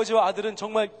이 아버지와 아들은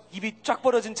정말 입이 쫙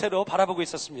벌어진 채로 바라보고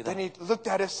있었습니다. Then he looked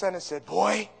at his son and said,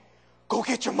 "Boy, go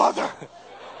get your mother."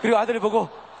 그리고 아들을 보고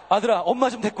아들아 엄마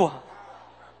좀 데리고 와.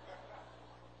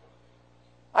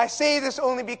 I say this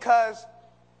only because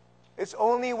it's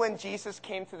only when Jesus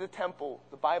came to the temple,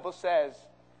 the Bible says,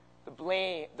 the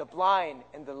blind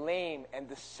and the lame and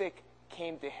the sick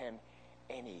came to him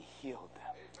and he healed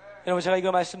them. 여러분 제가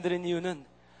이거 말씀드린 이유는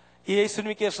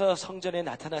예수님께서 성전에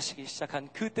나타나시기 시작한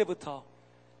그때부터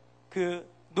그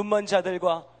눈먼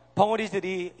자들과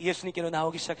벙어리들이 예수님께로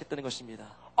나오기 시작했다는 것입니다.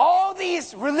 All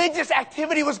these religious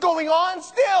activity was going on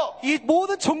still. 이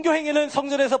모든 종교 행위는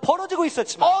성전에서 벌어지고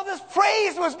있었지만 All this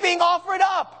praise was being offered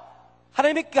up.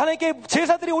 하나님께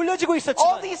제사들이 올려지고 All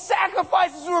있었지만 these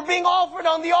sacrifices were being offered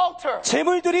on the altar.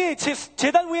 제물들이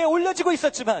제단 위에 올려지고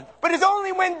있었지만 But it's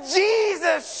only when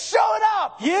Jesus showed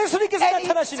up 예수님께서 and he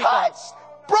나타나시니까 touched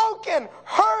broken,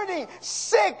 hurting,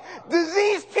 sick,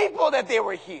 diseased people that they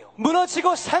were healed.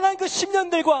 무너지고 상한 그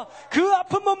심령들과 그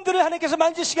아픈 몸들을 하나님께서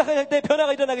만지시게 할 때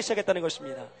변화가 일어나기 시작했다는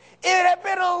것입니다. It had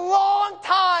been a long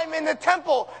time in the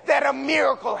temple that a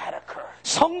miracle had occurred.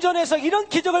 성전에서 이런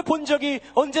기적을 본 적이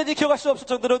언제인지 기억할 수 없을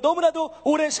정도로 너무나도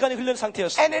오랜 시간이 흘른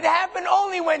상태였습니다. And it happened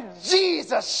only when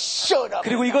Jesus showed up.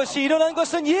 그리고 이것이 일어난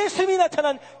것은 예수님이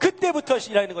나타난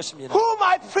그때부터이라는 것입니다. Who am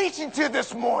I preaching to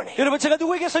this morning? 여러분 제가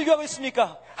누구에게 설교하고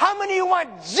있습니까? How many of you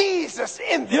want Jesus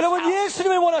in this 여러분 house?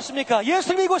 예수님을 원하십니까?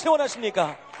 예수님이 이곳에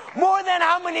원하십니까? More than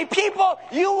how many people,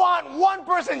 you want one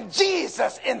person,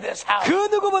 Jesus, in this house. 그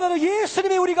누구보다도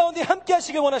예수님이 우리 가운데 함께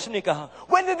하시길 원하십니까?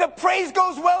 Whether the praise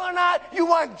goes well or not, you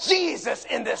want Jesus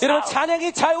in this 여러분 house.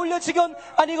 찬양이 잘 올려지건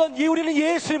아니건 우리는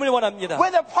예수님을 원합니다.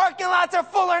 Whether parking lots are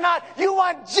full or not, you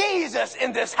want Jesus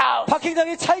in this house.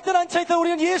 파킹장이 차있든 안 차있든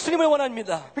우리는 예수님을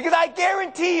원합니다. Because I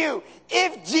guarantee you,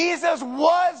 if Jesus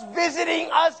was visiting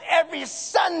us every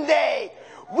Sunday,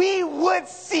 we would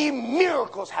see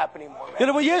miracles happening more.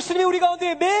 여러분 예수님이 우리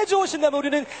가운데 매주 오신다면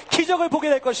우리는 기적을 보게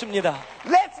될 것입니다.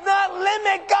 Let's not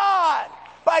limit God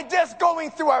by just going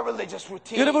through our religious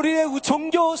routine. 여러분 우리의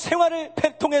종교 생활을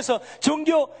통해서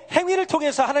종교 행위를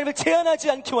통해서 하나님을 제한하지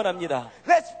않기 원합니다.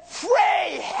 Let's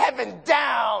pray heaven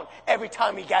down every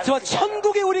time we gather 저 together.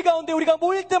 천국이 우리 가운데 우리가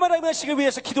모일 때마다 하나님을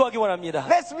위해서 기도하기 원합니다.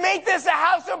 Let's make this a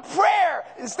house of prayer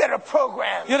instead of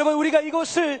program. 여러분 우리가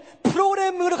이곳을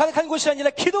프로그램으로 가득한 곳이 아니라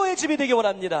기도의 집이 되기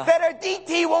원합니다. That our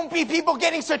DT won't be people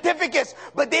getting certificates,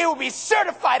 but they will be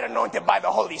certified anointed by the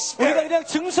Holy 우리가 Spirit. 그냥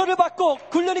증서를 받고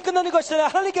훈련이 끝나는 것이 아니라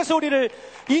하나님께서 우리를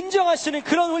인정하시는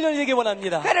그런 훈련이 되기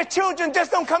원합니다. That our children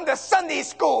just don't come to Sunday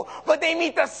school, but they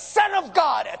meet the Son of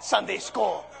God at Sunday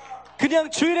school. 그냥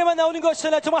주일에만 나오는 것이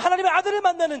아니라 정말 하나님의 아들을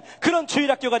만나는 그런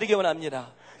주일학교가 되기 원합니다.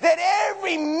 That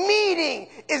every meeting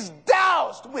is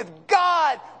doused with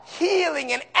God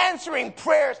healing and answering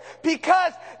prayers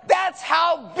because that's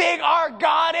how big our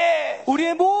God is.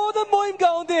 우리의 모든 모임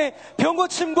가운데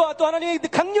병고침과 또 하나님의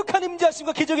강력한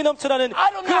임재하심과 기적이 넘쳐나는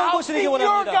I don't know 그런 how 곳이 big 되기 your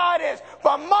원합니다. God is,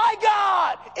 but my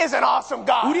God is an awesome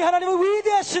God. 우리 하나님은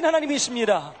위대하신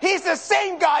하나님이십니다. He's the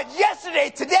same God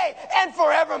yesterday, today, and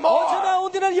forevermore. 어제나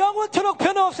오늘은 영원토록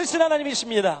변화없으신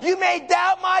하나님이십니다. You may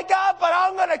doubt my God, but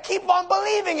I'm going to keep on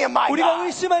believing in my 우리가 God.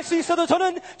 의심할 수 있어도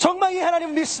저는 정말 이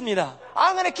하나님을 믿습니다.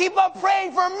 I'm going to keep on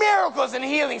praying for miracles and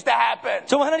healings to happen.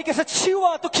 정말 하나님께서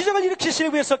치유와 또 기적을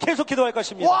일으키시기 위해서 계속 기도할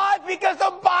것입니다. Why? Because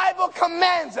the Bible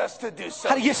commands us to do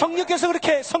so. 이게 성경께서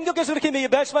그렇게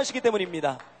말씀하시기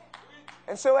때문입니다.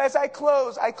 And so as I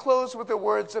close with the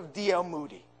words of D.L.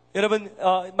 Moody. 여러분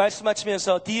말씀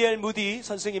마치면서 D.L. 무디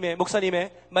선생님의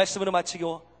목사님의 말씀으로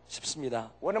마치고 싶습니다.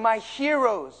 One of my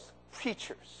heroes,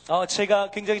 preachers.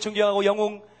 제가 굉장히 존경하고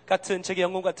제게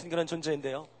영웅 같은 그런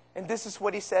존재인데요. And this is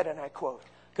what he said, and I quote.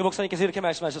 그 목사님께서 이렇게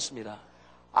말씀하셨습니다.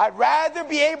 I'd rather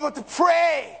be able to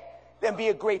pray than be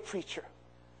a great preacher.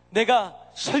 내가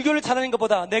설교를 잘하는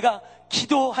것보다 내가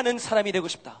기도하는 사람이 되고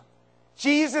싶다.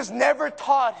 Jesus never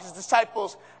taught his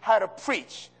disciples how to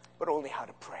preach, but only how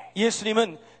to pray.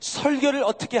 예수님은 설교를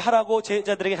어떻게 하라고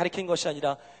제자들에게 가르친 것이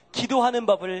아니라 기도하는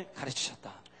법을 가르치셨다.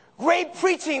 Great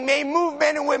preaching may move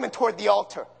men and women toward the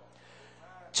altar.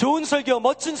 좋은 설교,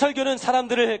 멋진 설교는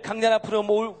사람들을 강단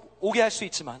앞으로 오게 할 수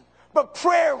있지만 but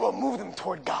prayer will move them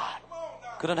toward God.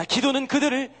 그러나 기도는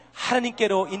그들을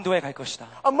하나님께로 인도해 갈 것이다.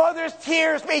 A mother's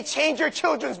tears may change her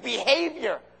children's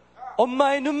behavior,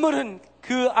 엄마의 눈물은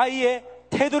그 아이의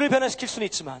태도를 변화시킬 수는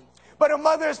있지만 but a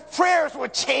mother's prayers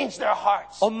will change their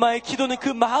hearts. 엄마의 기도는 그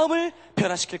마음을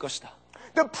변화시킬 것이다.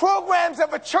 The programs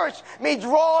of a church may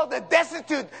draw the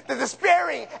destitute, the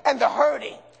despairing, and the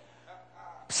hurting.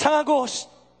 상하고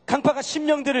강팍한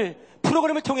심령들을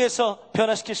프로그램을 통해서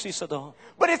변화시킬 수 있어도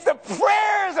But it's the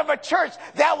prayers of a church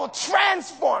that will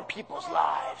transform people's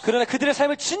lives. 그러나 그들의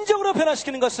삶을 진정으로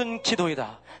변화시키는 것은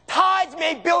기도이다. Tithes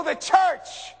may build a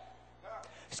church,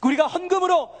 우리가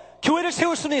헌금으로 교회를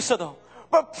세울 수는 있어도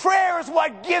but prayer is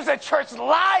what gives a church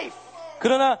life.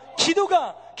 그러나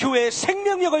기도가 교회에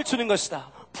생명력을 주는 것이다.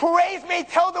 Praise may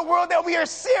tell the world that we are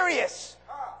serious.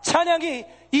 찬양이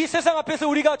이 세상 앞에서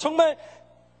우리가 정말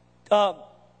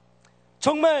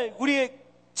우리의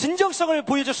진정성을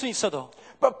보여줄 수 있어도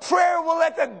But prayer will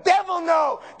let the devil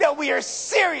know that we are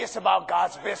serious about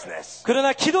God's business.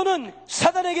 그러나 기도는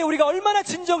사단에게 우리가 얼마나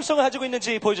진정성을 가지고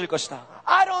있는지 보여줄 것이다.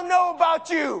 I don't know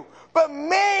about you, but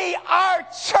may our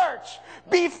church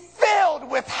be filled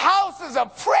with houses of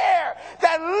prayer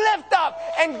that lift up,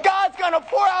 and God's going to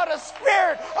pour out a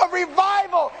spirit of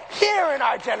revival here in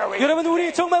our generation. 여러분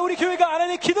우리 정말 우리 교회가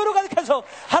하나님의 기도로 가득해서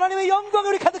하나님의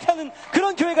영광으로 가득하는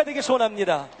그런 교회가 되길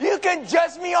소원합니다. You can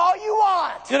judge me all you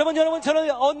want, 여러분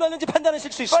저는 얼마든지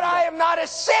판단하실 수 but I 있습니다. am not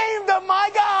ashamed of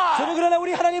my 저는 God. 그러나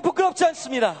우리 하나님 부끄럽지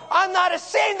않습니다. I'm not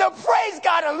ashamed to praise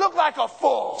God and look like a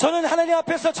fool. 저는 하나님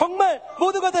앞에서 정말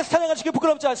모든 것을 찬양하시기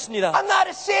부끄럽지 않습니다. I'm not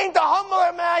ashamed to humble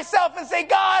myself and say,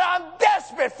 God, I'm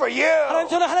desperate for you. 하나님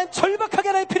저는 하나님 절박하게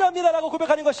하나님 필요합니다라고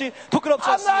고백하는 것이 부끄럽지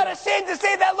I'm not 않습니다. ashamed to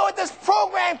say that, Lord, this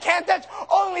program can't touch.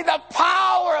 Only the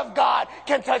power of God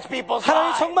can touch people's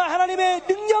하나님 lives. 정말 하나님의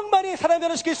능력만이 사람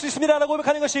변화시킬 수 있습니다라고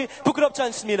고백하는 것이 부끄럽지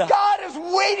않습니다. God is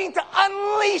waiting to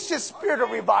unleash His spirit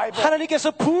of revival.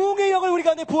 하나님께서 부흥의 영을 우리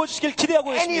가운데 부어주시길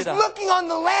기대하고 And He's 있습니다. looking on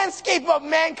the landscape of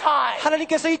mankind.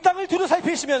 하나님께서 이 땅을 두루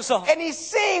살피시면서 And He's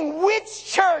seeing which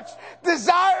church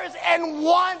desires and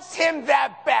wants Him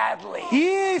that badly.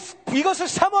 이것을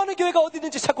사모하는 교회가 어디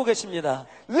있는지 찾고 계십니다.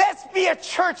 Let's be a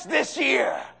church this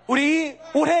year 우리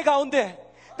올해 가운데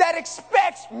that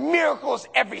expects miracles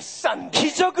every Sunday.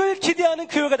 기적을 기대하는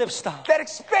교회가 됩시다. That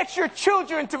expects your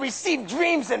children to receive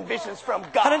dreams and visions from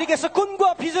God. 하나님께서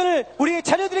꿈과 비전을 우리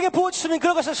자녀들에게 부어주시는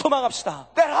그런 것을 소망합시다.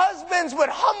 That husbands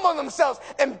would humble themselves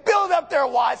and build up their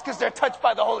wives because they're touched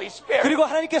by the Holy Spirit. 그리고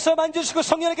하나님께서 만져주시고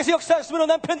성령님께서 역사하시면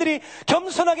남편들이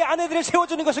겸손하게 아내들을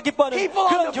세워주는 것을 기뻐하는 People on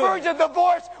그런 the 교회. verge of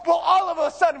divorce will all of a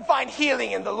sudden find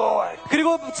healing in the Lord.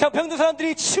 그리고 병든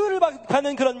사람들이 치유를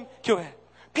받는 그런 교회.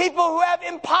 People who have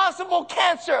impossible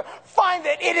cancer find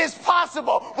that it is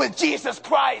possible with Jesus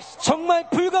Christ. 정말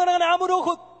불가능한 암으로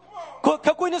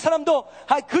겪고 있는 사람도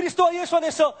그리스도와 예수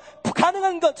안에서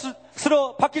가능한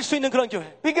것으로 바뀔 수 있는 그런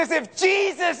교회. Because if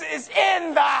Jesus is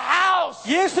in the house,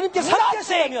 예수님께서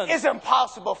nothing 함께하시면 is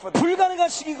impossible for them. 불가능한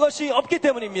것이 없기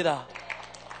때문입니다.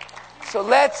 So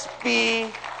let's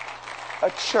be a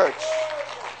church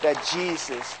that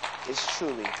Jesus is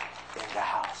truly in the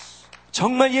house.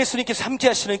 정말 예수님께서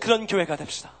함께하시는 그런 교회가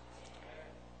됩시다.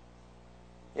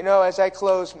 You know, as I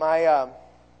close,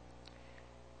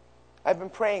 I've been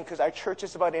praying because our church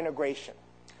is about integration.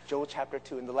 Joel chapter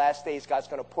 2. In the last days, God's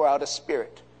going to pour out a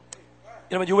spirit.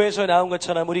 여러분 요해서에 나온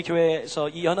것처럼 우리 교회에서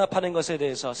이 연합하는 것에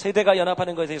대해서 세대가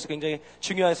연합하는 것에 대해서 굉장히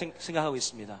중요한 생각하고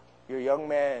있습니다. Your young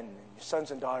men, your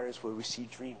sons and daughters will receive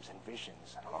dreams and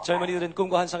visions. And all that. 젊은이들은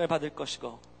꿈과 환상을 받을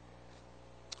것이고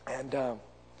And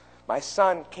my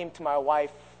son came to my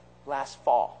wife last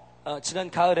fall.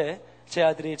 지난 가을에 제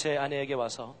아들이 제 아내에게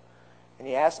와서 And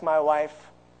he asked my wife,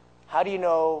 how do you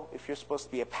know if you're supposed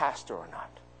to be a pastor or not?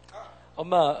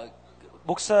 엄마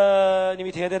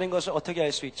목사님이 되어야 되는 것을 어떻게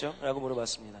알 수 있죠? 라고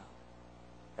물어봤습니다.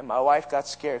 And my wife got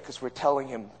scared because we're telling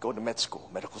him, go to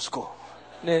medical school.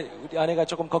 네, 우리 아내가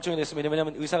조금 걱정이 됐습니다.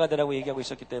 왜냐하면 의사가 되라고 얘기하고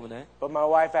있었기 때문에. But my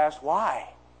wife asked, why?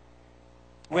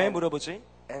 왜 물어보지?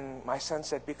 And my son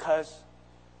said, because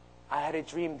I had a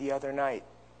dream the other night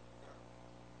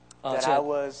that I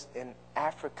was in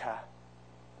Africa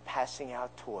passing out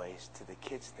toys to the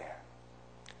kids there.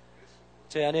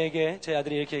 제 아내에게 제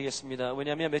아들이 이렇게 얘기했습니다.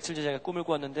 왜냐하면 며칠 전에 제가 꿈을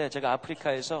꾸었는데 제가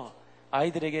아프리카에서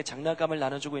아이들에게 장난감을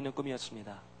나눠주고 있는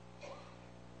꿈이었습니다.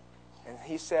 And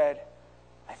he said,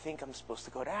 I think I'm supposed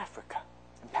to go to Africa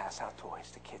and pass out toys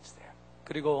to kids there.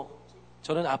 그리고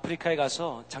저는 아프리카에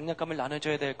가서 장난감을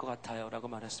나눠줘야 될 것 같아요. 라고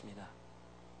말했습니다.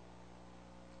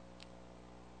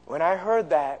 When I heard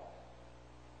that,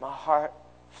 my heart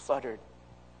fluttered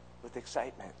with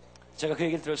excitement. 제가 그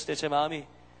얘기를 들었을 때 제 마음이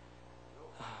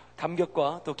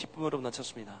감격과 또 기쁨으로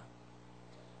넘쳤습니다.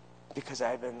 Because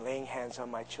I've been laying hands on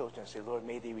my children and say, Lord,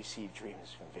 may they receive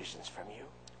dreams and visions from you.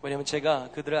 왜냐하면 제가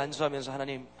그들을 안수하면서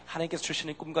하나님께서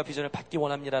주시는 꿈과 비전을 받기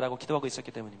원합니다라고 기도하고 있었기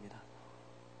때문입니다.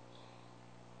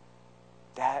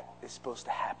 That is supposed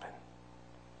to happen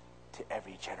to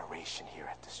every generation here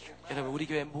at this church. 여러분 우리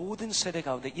교회 모든 세대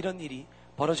가운데 이런 일이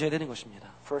벌어져야 되는 것입니다.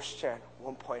 First gen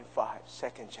 1.5,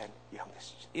 second gen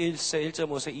youngest. 1세,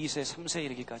 1.5세, 2세, 3세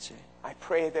이르기까지. I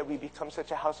pray that we become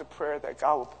such a house of prayer that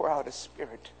God will pour out His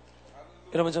Spirit.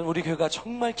 여러분 저는 우리 교회가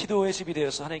정말 기도의 집이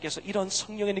되어서 하나님께서 이런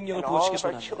성령의 능력을 And all 부어주시기 of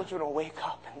our 원합니다. children will wake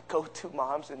up and go to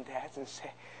moms and dads and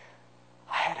say,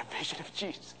 I had a vision of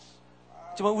Jesus.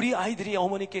 정말 우리 아이들이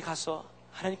어머니께 가서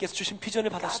하나님께서 주신 비전을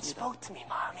God 받았습니다. spoke to me,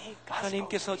 mommy. God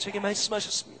하나님께서 spoke to 제게 me.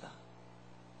 말씀하셨습니다.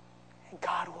 And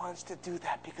God wants to do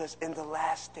that because in the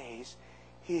last days,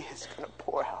 He is going to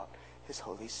pour out His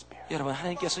Holy Spirit. 여러분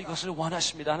하나님께서 이것을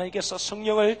원하십니다. 하나님께서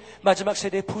성령을 마지막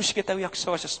세대에 부으시겠다고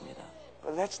약속하셨습니다.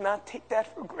 But let's not take that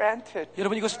for granted.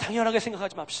 여러분 이것을 당연하게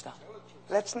생각하지 맙시다.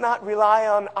 Let's not rely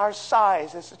on our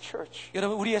size as a church.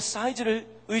 여러분 우리의 사이즈를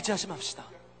의지하지 맙시다.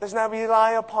 Let's not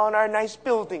rely upon our nice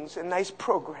buildings and nice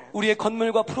programs. 우리의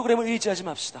건물과 프로그램을 의지하지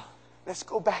맙시다. Let's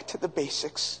go back to the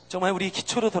basics 정말 우리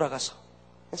기초로 돌아가서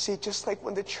and see, just like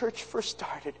when the church first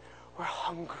started, we're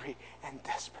hungry and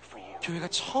desperate for you. 교회가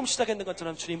처음 시작했는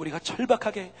것처럼 주님 우리가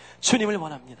절박하게 주님을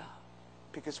원합니다.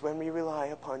 Because when we rely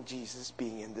upon Jesus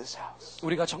being in this house,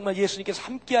 우리가 정말 예수님께서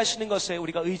함께 하시는 것에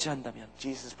우리가 의지한다면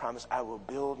Jesus promised, I will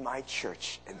build my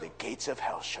church and the gates of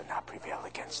hell shall not prevail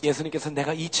against it. 예수님께서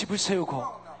내가 이 집을 세우고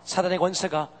사단의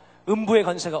권세가 음부의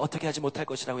권세가 어떻게 하지 못할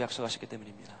것이라고 약속하셨기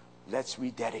때문입니다. Let's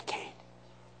rededicate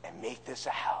and make this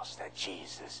a house that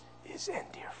Jesus is in,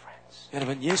 dear friends.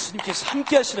 여러분 예수님께서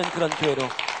함께 하시는 그런 교회로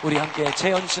우리 함께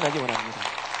재현신하기 원합니다.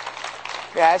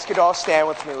 May I ask you to all stand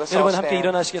with me? Let's all 여러분 함께 stand.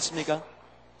 일어나시겠습니까?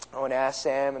 I want to ask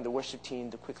Sam and the worship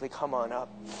team to quickly come on up.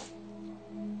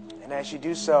 And as you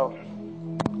do so,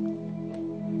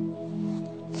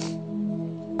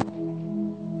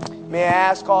 may I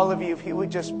ask all of you if you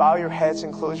would just bow your heads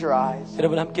and close your eyes.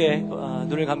 여러분 함께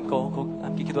눈을 감고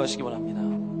함께 기도하시기 원합니다.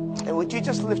 And would you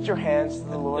just lift your hands to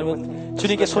the Lord? 여러분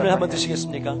주님께 손을 한번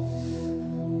드시겠습니까?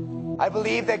 I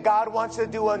believe that God wants to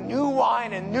do a new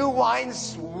wine and new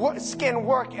wineskin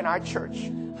work in our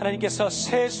church. 하나님께서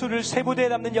새 술을 새 부대에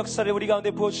담는 역사를 우리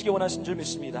가운데 부어주시기 원하신 줄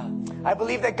믿습니다. I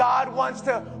believe that God wants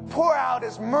to pour out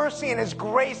His mercy and His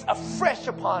grace afresh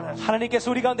upon us. 하나님께서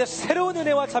우리 가운데 새로운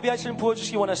은혜와 자비하심을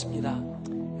부어주시기 원하십니다.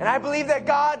 And I believe that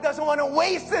God doesn't want to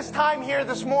waste this time here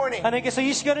this morning. 하나님께서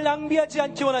이 시간을 낭비하지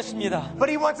않기 원하십니다. But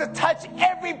He wants to touch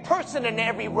every person in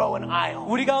every row and aisle.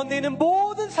 우리 가운데 있는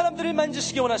모든 사람들을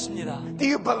만지시기 원하십니다. Do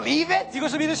you believe it?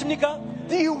 이것을 믿으십니까?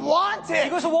 Do you want it?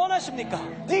 이것을 원하십니까?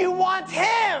 Do you want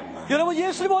Him? 여러분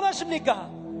예수를 원하십니까?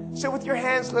 So with your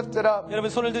hands lifted up, 여러분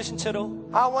손을 드신 채로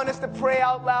I want us to pray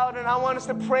out loud and I want us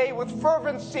to pray with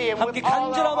fervency and 함께 with all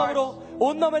our 간절한 hearts. 마음으로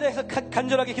온 마음에 대해서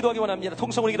간절하게 기도하기 원합니다.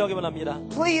 통성으로 기도하기 원합니다.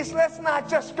 Please, let's not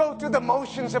just go through the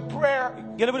motions of prayer.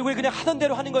 여러분 우리 그냥 하던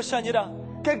대로 하는 것이 아니라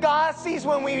Because God sees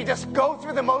when we just go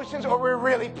through the motions or we're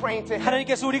really praying to Him.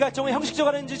 하나님께서 우리가 정말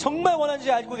형식적으로 하는지 정말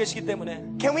원하는지 알고 계시기 때문에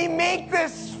Can we make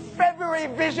this February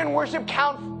vision worship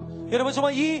count 여러분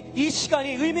정말 이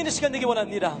시간이 의미 있는 시간 되기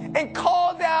원합니다. and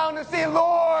call down and say,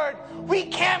 Lord, we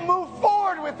can't move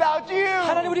forward without you.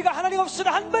 하나님 우리가 하나님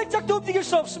없이는 한 발짝도 움직일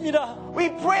수 없습니다. We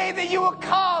pray that you will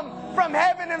come from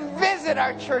heaven and visit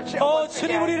our church once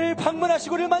주님 again. 우리를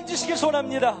방문하시고 우리를 만지시길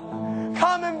소원합니다.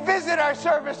 Come and visit our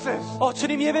services.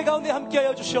 주님 예배 가운데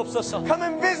함께하여 주시옵소서. Come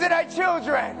and visit our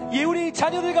children. 우리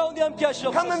자녀들 가운데 함께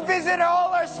Come 하시옵소서. and visit all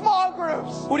our small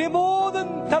groups. 우리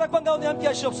모든 다락방 가운데 함께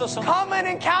하시옵소서. Come and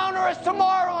encounter us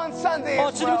tomorrow on Sunday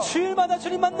as 주님 well. 주일마다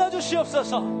주님 만나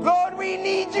주시옵소서. Lord, we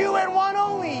need you and one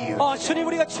only you. 주님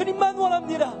우리가 주님만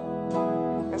원합니다.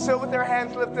 And so with their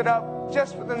hands lifted up,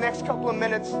 just for the next couple of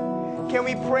minutes, can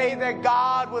we pray that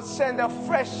God will send a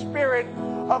fresh spirit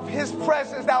of His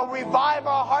presence that will revive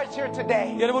our hearts here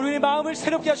today? 여러분 우리 마음을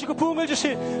새롭게 하시고 부흥을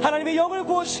주실 하나님의 영을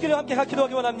부어주시기를 함께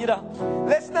기도하기 원합니다.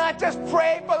 Let's not just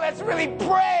pray, but let's really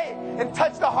pray and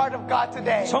touch the heart of God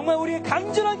today. 정말 우리의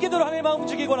간절한 기도로 하나님의 마음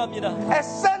움직이기 원합니다. As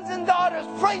sons and daughters,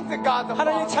 praying to God the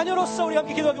하나님의 Father. 자녀로서 우리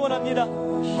함께 기도하기 원합니다.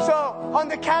 So, on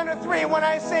the count of three, when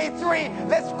I say three,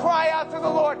 let's cry out to the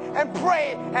Lord and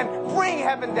pray and bring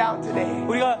heaven down today.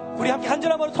 우리 함께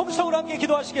간절한 마음으로 통성으로 함께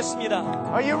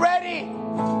기도하시겠습니다. Are you ready?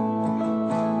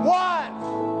 1,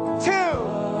 2,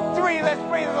 3. Let's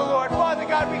pray to the Lord. Father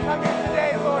God, we come here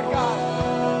today, Lord God.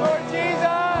 Lord Jesus.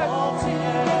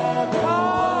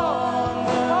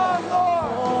 Come,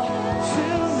 Lord.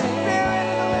 Spirit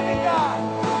of the living God.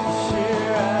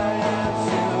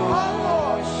 Come,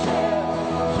 Lord.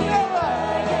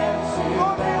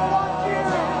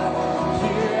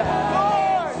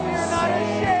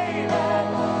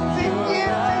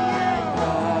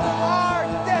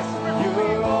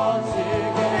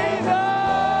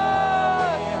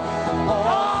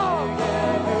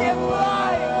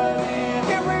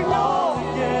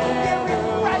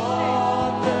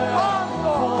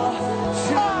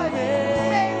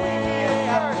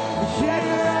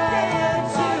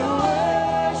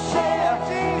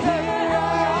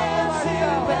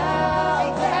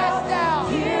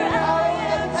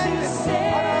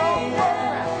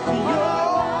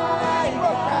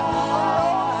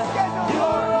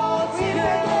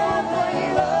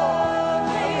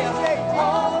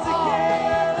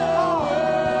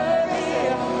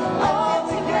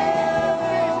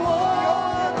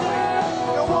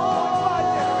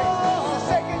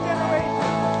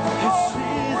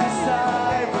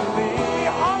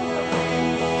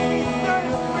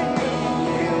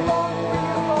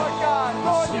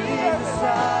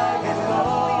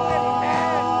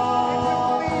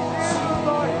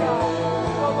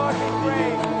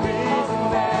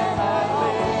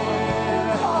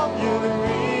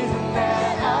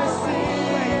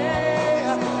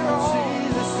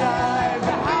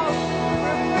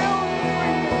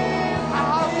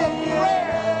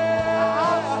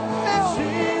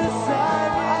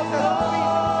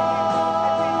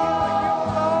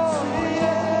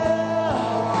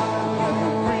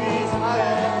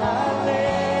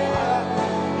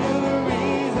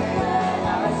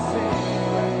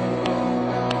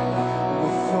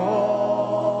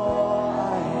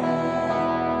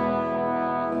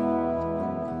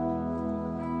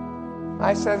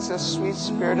 I sense the sweet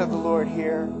spirit of the Lord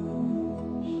here.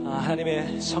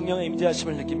 하나님의 성령의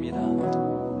임재하심을 느낍니다.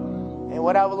 And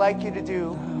what I would like you to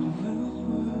do,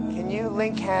 can you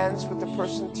link hands with the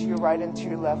person to your right and to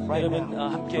your left right 여러분 now?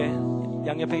 함께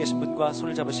양옆에 계신 분과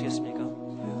손을 잡으시겠습니까?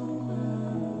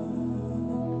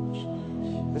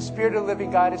 The Spirit of the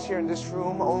living God is here in this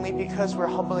room only because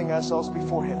we're humbling ourselves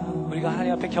before Him. 우리가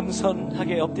하나님 앞에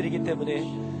겸손하게 엎드리기 때문에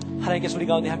하나님께서 우리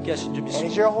가운데 함께 하신 줄 And as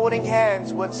믿습니다. you're holding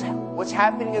hands, what's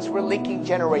happening is we're linking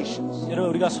generations.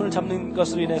 여러분 우리가 손을 잡는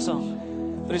것으로 인해서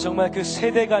우리 정말 그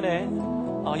세대 간의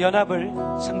연합을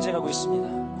상징하고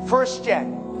있습니다. First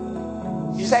gen,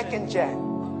 second gen,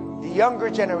 the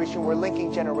younger generation, we're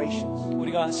linking generations.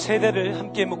 우리가 세대를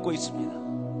함께 묶고 있습니다.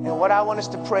 And what I want us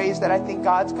to pray is that I think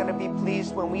God's going to be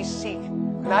pleased when we seek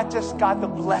not just God to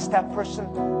bless that person,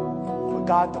 but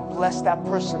God to bless that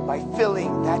person by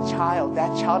filling that child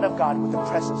of God with the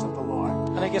presence of the Lord.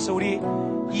 하나님께서 우리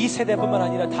이 세대뿐만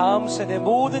아니라 다음 세대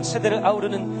모든 세대를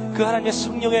아우르는 그 하나님의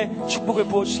성령의 축복을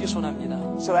부어주시기 소원합니다.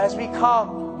 So as we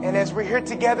come and as we're here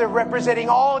together representing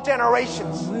all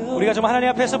generations, 우리가 좀 하나님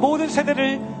앞에서 모든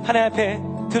세대를 하나님 앞에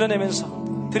드러내면서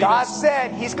God 드리면서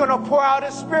said He's going to pour out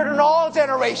His Spirit in all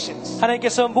generations.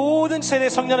 하나님께서 모든 세대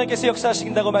성령님께서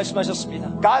역사하신다고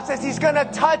말씀하셨습니다. God says He's going to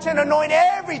touch and anoint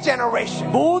every generation.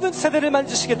 모든 세대를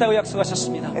만지시겠다고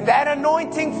약속하셨습니다. And that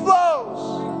anointing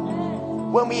flows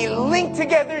when we link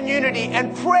together in unity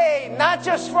and pray not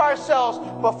just for ourselves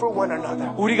but for one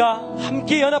another. 우리가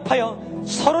함께 연합하여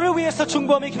서로를 위해서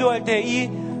중보하며 기도할 때 이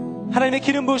하나님의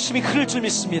기름 부으심이 흐를 줄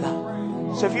믿습니다.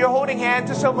 So if you're holding hands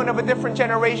to someone of a different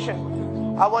generation,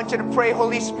 I want you to pray,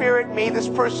 Holy Spirit, may this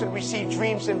person receive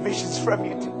dreams and visions from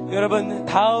you too. 여러분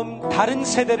다른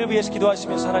세대를 위해서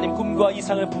기도하시면서 하나님 꿈과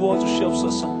이상을 부어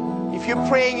주시옵소서. If you're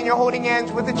praying and you're holding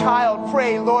hands with a child,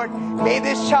 pray, Lord, may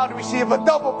this child receive a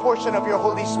double portion of your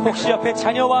Holy Spirit. 혹시 옆에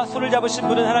자녀와 손을 잡으신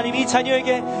분은 하나님 이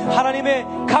자녀에게 하나님의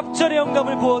갑절의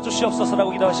영감을 부어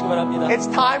주시옵소서라고 기도하시기 바랍니다.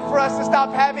 It's time for us to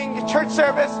stop having a church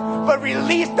service, but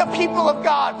release the people of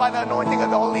God by the anointing of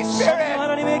the Holy Spirit.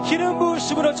 하나님의 기름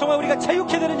부으심으로 정말 우리가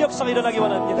자유케 되는 역사가 일어나기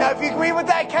원합니다. Now, if you agree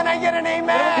with that, can I get an 여러분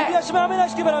amen? 동의하시면 아멘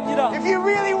하시기 바랍니다. If you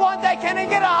really want that, can I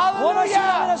get a 원하시면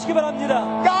아멘 hallelujah? 하시기 바랍니다.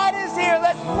 God is here.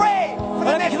 Let's pray for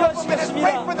the next couple minutes.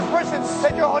 Pray for the person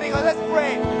that you're holding on. Let's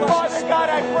pray. Father God,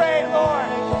 I pray, Lord,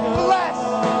 bless,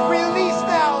 release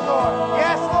now, Lord.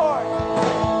 Yes, Lord.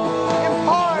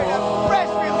 Impart a fresh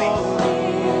release.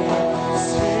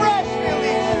 Fresh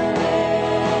release.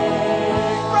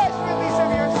 Fresh release of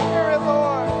your spirit,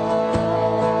 Lord.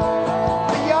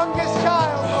 The youngest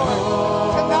child,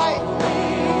 Lord, tonight.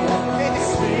 May they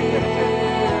see victory.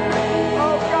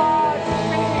 Oh God,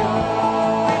 reveal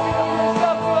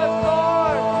yourself to us,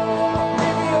 Lord.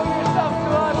 Reveal yourself to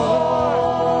us, Lord.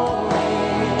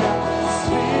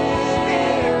 Spirit,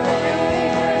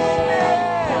 release your spirit.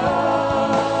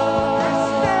 Your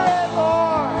spirit,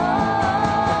 Lord.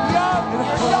 Young,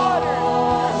 your daughter,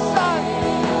 your son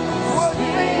will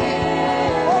dream.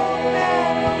 Old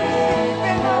men will receive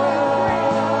visions and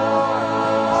dreams, Lord.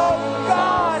 Oh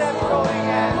God, I'm holding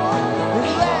hands.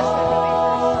 Bless and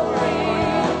release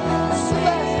your spirit.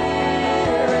 Bless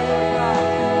and release your spirit, Lord God.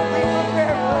 We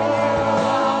prepare for you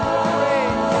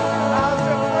a house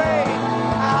of praise,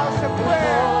 a house of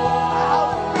prayer, a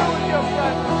house filled with your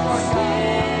presence, Lord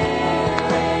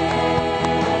God.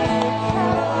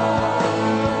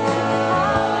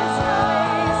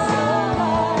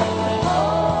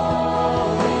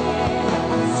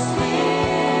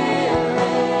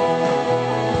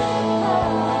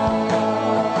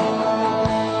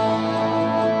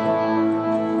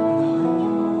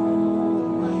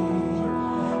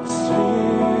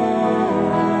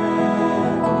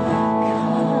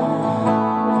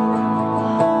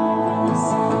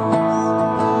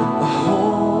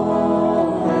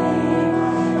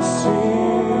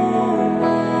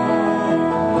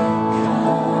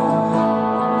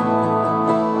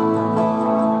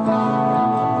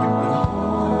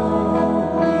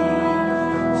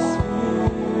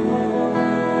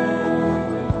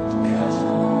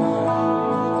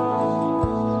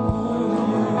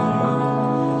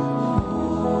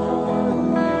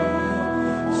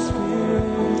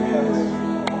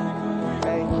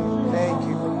 Thank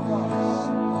you.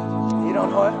 You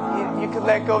don't know it? You can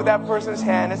let go of that person's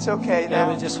hand. It's okay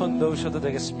여러분 now. 이제 손 놓으셔도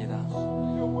되겠습니다.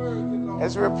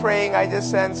 As we were praying, I just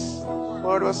sensed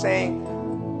Lord was saying,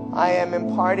 I am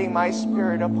imparting my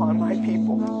spirit upon my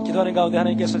people. 기도하는 가운데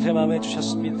하나님께서 제 마음에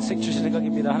주실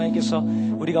생각입니다. 하나님께서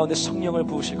우리 가운데 성령을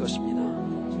부으실 것입니다.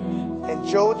 And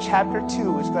Joel chapter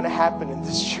 2 is going to happen in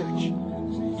this church.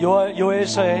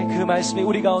 요엘서의 그 말씀이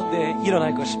우리 가운데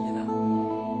일어날 것입니다.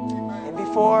 And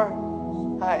before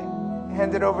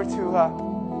hand it over to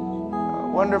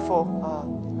wonderful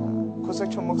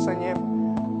고석천 목사님,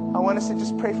 I want us to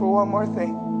just pray for one more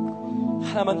thing.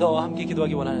 하나만 더 함께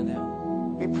기도하기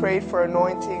원하는데요. We prayed for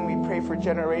anointing, we prayed for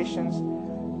generations,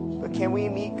 but can we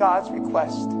meet God's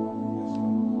request?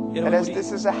 That 여러분, as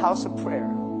this is a house of prayer,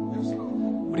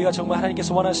 우리가 정말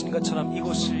하나님께서 원하시는 것처럼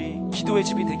이곳이 기도의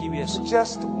집이 되기 위해서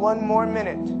just one more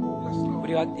minute,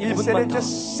 우리가 instead 1분만 of 더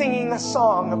just singing a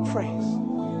song of praise,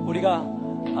 우리가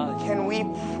can we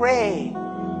pray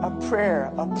a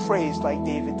prayer of praise like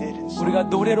David did? 우리가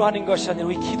노래로 하는 것이 아니라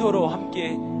우리 기도로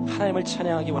함께 하나님을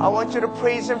찬양하기 I 원합니다. want you to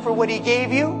praise Him for what He gave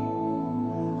you.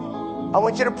 I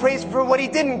want you to praise Him for what He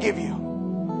didn't give you.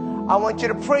 I want you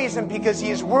to praise Him because He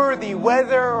is worthy,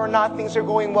 whether or not things are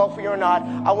going well for you or not.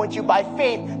 I want you by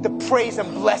faith to praise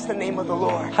and bless the name of the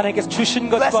Lord. 하나님께서 주신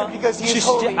Bless 것과 Him because He is 주시지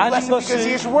holy. 않은 Bless Him because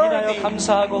He is 것을 worthy. 인하여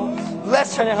감사하고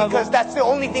Bless Him 찬양하고 because that's the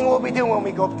only thing we'll be doing when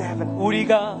we go up to heaven.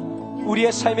 우리가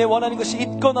우리의 삶에 원하는 것이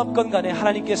있건 없건 간에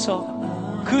하나님께서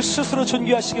그 스스로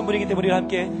존귀하시는 분이기 때문에 우리가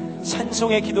함께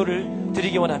찬송의 기도를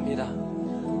드리기 원합니다.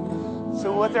 So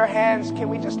with our hands, can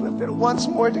we just lift it once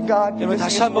more to God? 여러분 Because He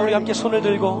다시 is 한번 우리 함께 worthy. 손을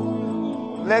들고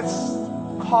Let's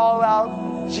call out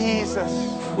Jesus.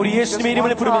 우리 Just 예수님의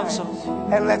one 이름을 부르면서 time.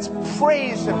 And let's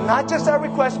praise Him. Not just our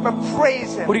request, but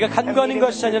praise Him. 우리가 And 간구하는 meet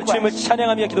His 것이 아니라 주님을 request.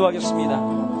 찬양하며 기도하겠습니다.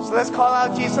 So let's call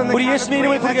out Jesus on the 우리 count of 예수님의 three.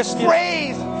 이름을 Let's 부르겠습니다.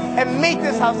 praise and make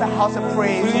this house a house of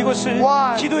praise. 우리 이곳을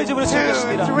One, 기도의 집으로 two,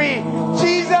 세우겠습니다. three.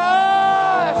 Jesus!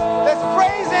 Let's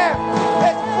praise Him.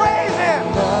 Let's praise Him.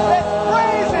 Let's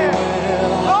praise Him.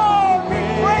 Lord, we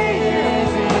praise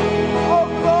You. Oh,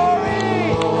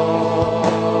 glory.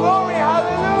 Glory,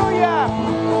 hallelujah.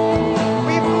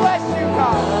 We bless You,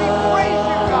 God. We praise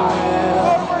You, God.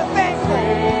 Lord, we're thankful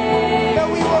that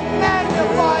we will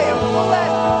magnify and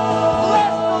bless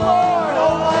the Lord,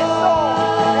 oh my soul,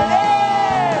 and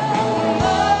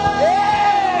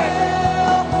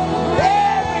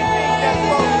everything that's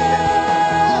flowing within me.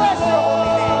 Bless Your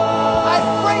holy name. I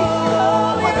praise You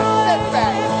for the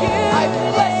setback. I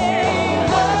bless You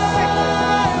for the sickness.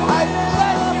 I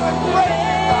bless You and praise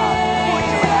You, God, for what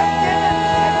You have given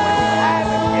and what You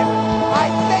haven't given. I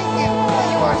thank You that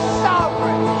You are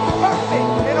sovereign, perfect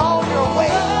in all Your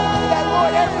ways. That,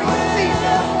 Lord, every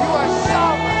season You are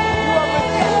sovereign, You are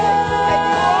majestic, and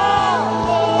You are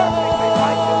perfectly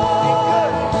righteous and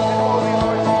good and holy,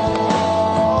 Lord Jesus.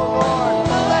 Oh, Lord,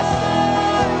 bless Him.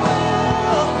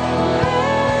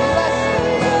 Bless Him.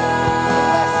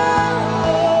 Bless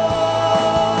Him.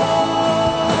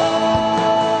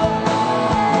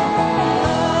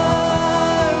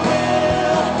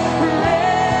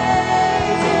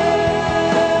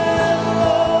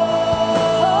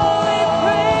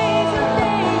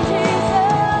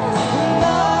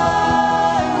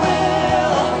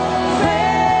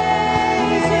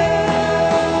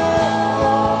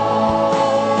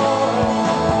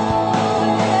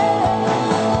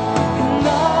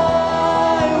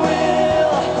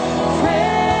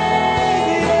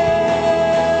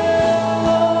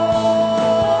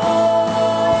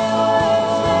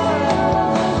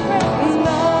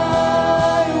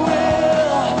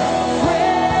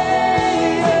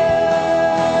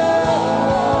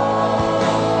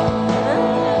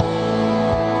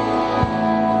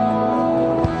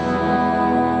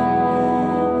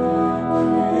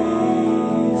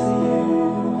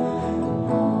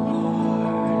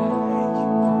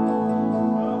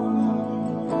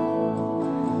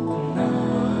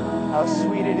 How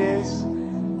sweet it is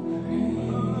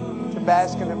to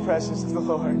bask in the presence of the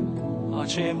Lord.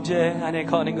 주의 임재 안에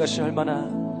거하는 것이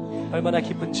얼마나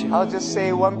기쁜지요. I'll just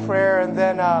say one prayer and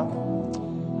then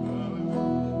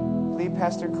lead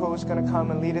Pastor Ko is going to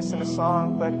come and lead us in a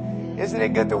song. But isn't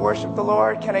it good to worship the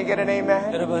Lord? Can I get an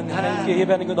amen? 여러분 하나님께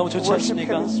예배하는 거 너무 좋지 Worship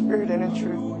Him 않습니까? in spirit and in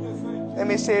truth. Let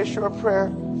me say a short prayer.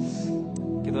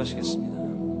 기도하시겠습니다.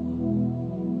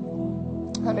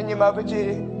 하느님 아버지,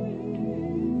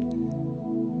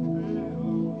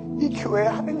 이 교회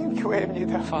하느님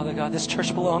교회입니다. Father God, this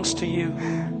church belongs to You,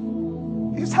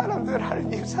 이 사람들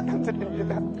하느님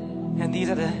사람들입니다. and these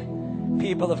are the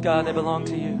people of God that belong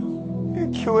to You.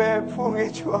 이 교회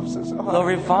부흥해 주옵소서. Lord,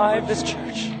 revive this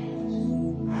church.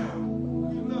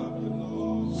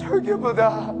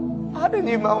 설교보다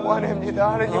하느님만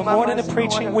원합니다. 하느님만 More than the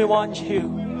preaching, we want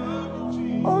You.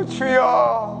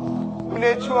 주여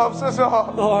은혜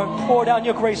주옵소서. Lord, pour down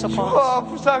Your grace upon us.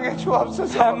 불쌍해 Have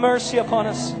주옵소서. mercy upon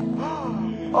us.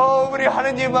 우리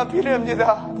하느님만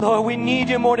필요합니다. Lord, we need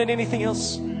You more than anything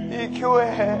else. 이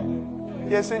교회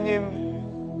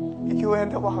예수님 이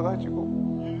교회한테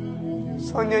와가지고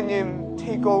성령님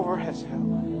take over 하세요.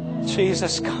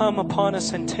 Jesus, come upon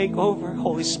us and take over,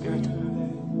 Holy Spirit.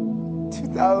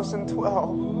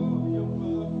 2012.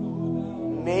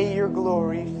 May your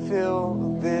glory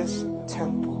fill this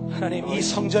temple. 하나님 이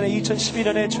성전에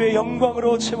 2012년에 주의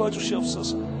영광으로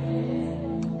채워주시옵소서.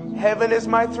 Heaven is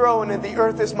my throne and the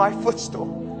earth is my footstool.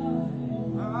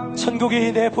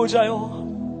 천국이 내 보좌요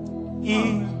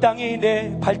이 땅이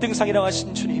내 발등상이라고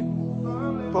하신 주님.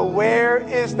 But where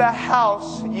is the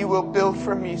house you will build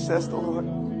for me, says the Lord.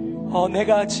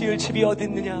 내가 지을 집이 어디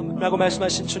있느냐라고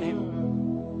말씀하신 주님.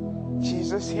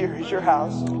 Jesus, here is your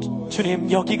house.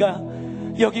 주님 여기가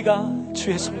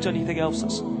주의 성전이 되게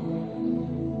하옵소서.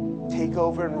 Take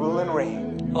over and rule and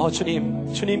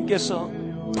reign. 주님께서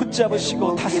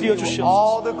붙잡으시고 다스려 All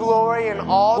주시옵소서. the glory and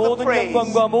all the 모든 praise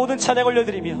영광과 모든 찬양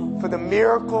올려드리며 for the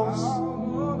miracles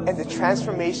and the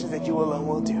transformations that you alone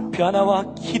will do.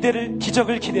 변화와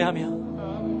기적을 기대하며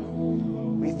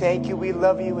We thank you, we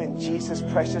love you, in Jesus'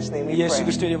 precious name we 예수 pray.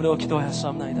 그리스도 이름으로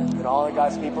기도하였사옵나이다. And all of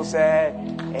God's people said,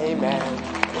 Amen.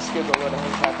 Let's give the Lord a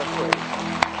hand clap of praise.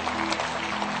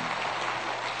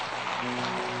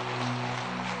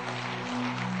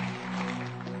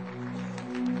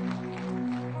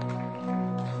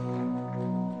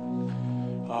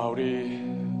 우리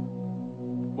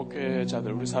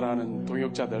목회자들, 우리 사랑하는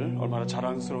동역자들 얼마나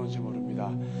자랑스러운지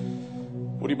모릅니다.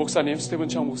 우리 목사님, 스티븐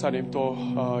청 목사님, 또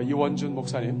이원준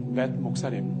목사님, 맷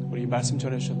목사님, 우리 말씀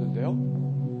전해주셨는데요.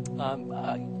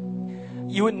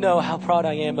 You wouldn't know how proud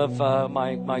I am of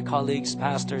my colleagues,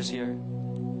 pastors here.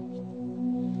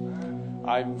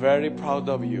 I'm very proud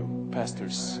of you,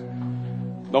 pastors.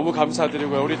 너무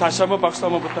감사드리고요. 우리 다시 한번 박수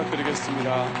한번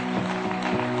부탁드리겠습니다.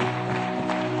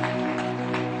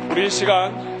 우리 이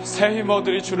시간 새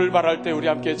힘어들이 주를 바랄 때 우리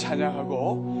함께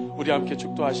찬양하고 우리 함께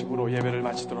축도하심으로 예배를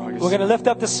마치도록 We're going to 하겠습니다. lift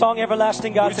up the song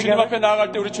Everlasting God 우리 주님 together. 앞에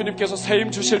나아갈 때 우리 주님께서 새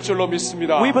힘 주실 줄로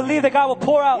믿습니다. We believe that God will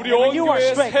pour out 우리 and 온 renew our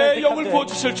교회에 strength as 새 we come 영을 to Him.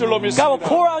 부어주실 줄로 God will 믿습니다.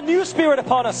 pour out new spirit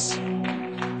upon us.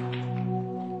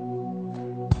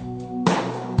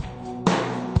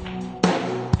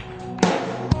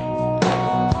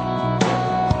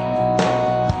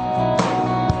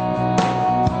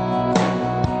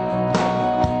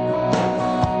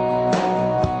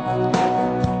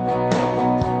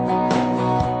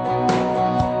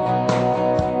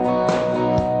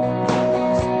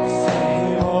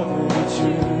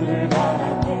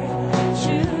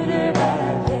 주를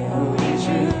바랄 때 우리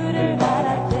주를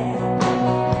바랄 때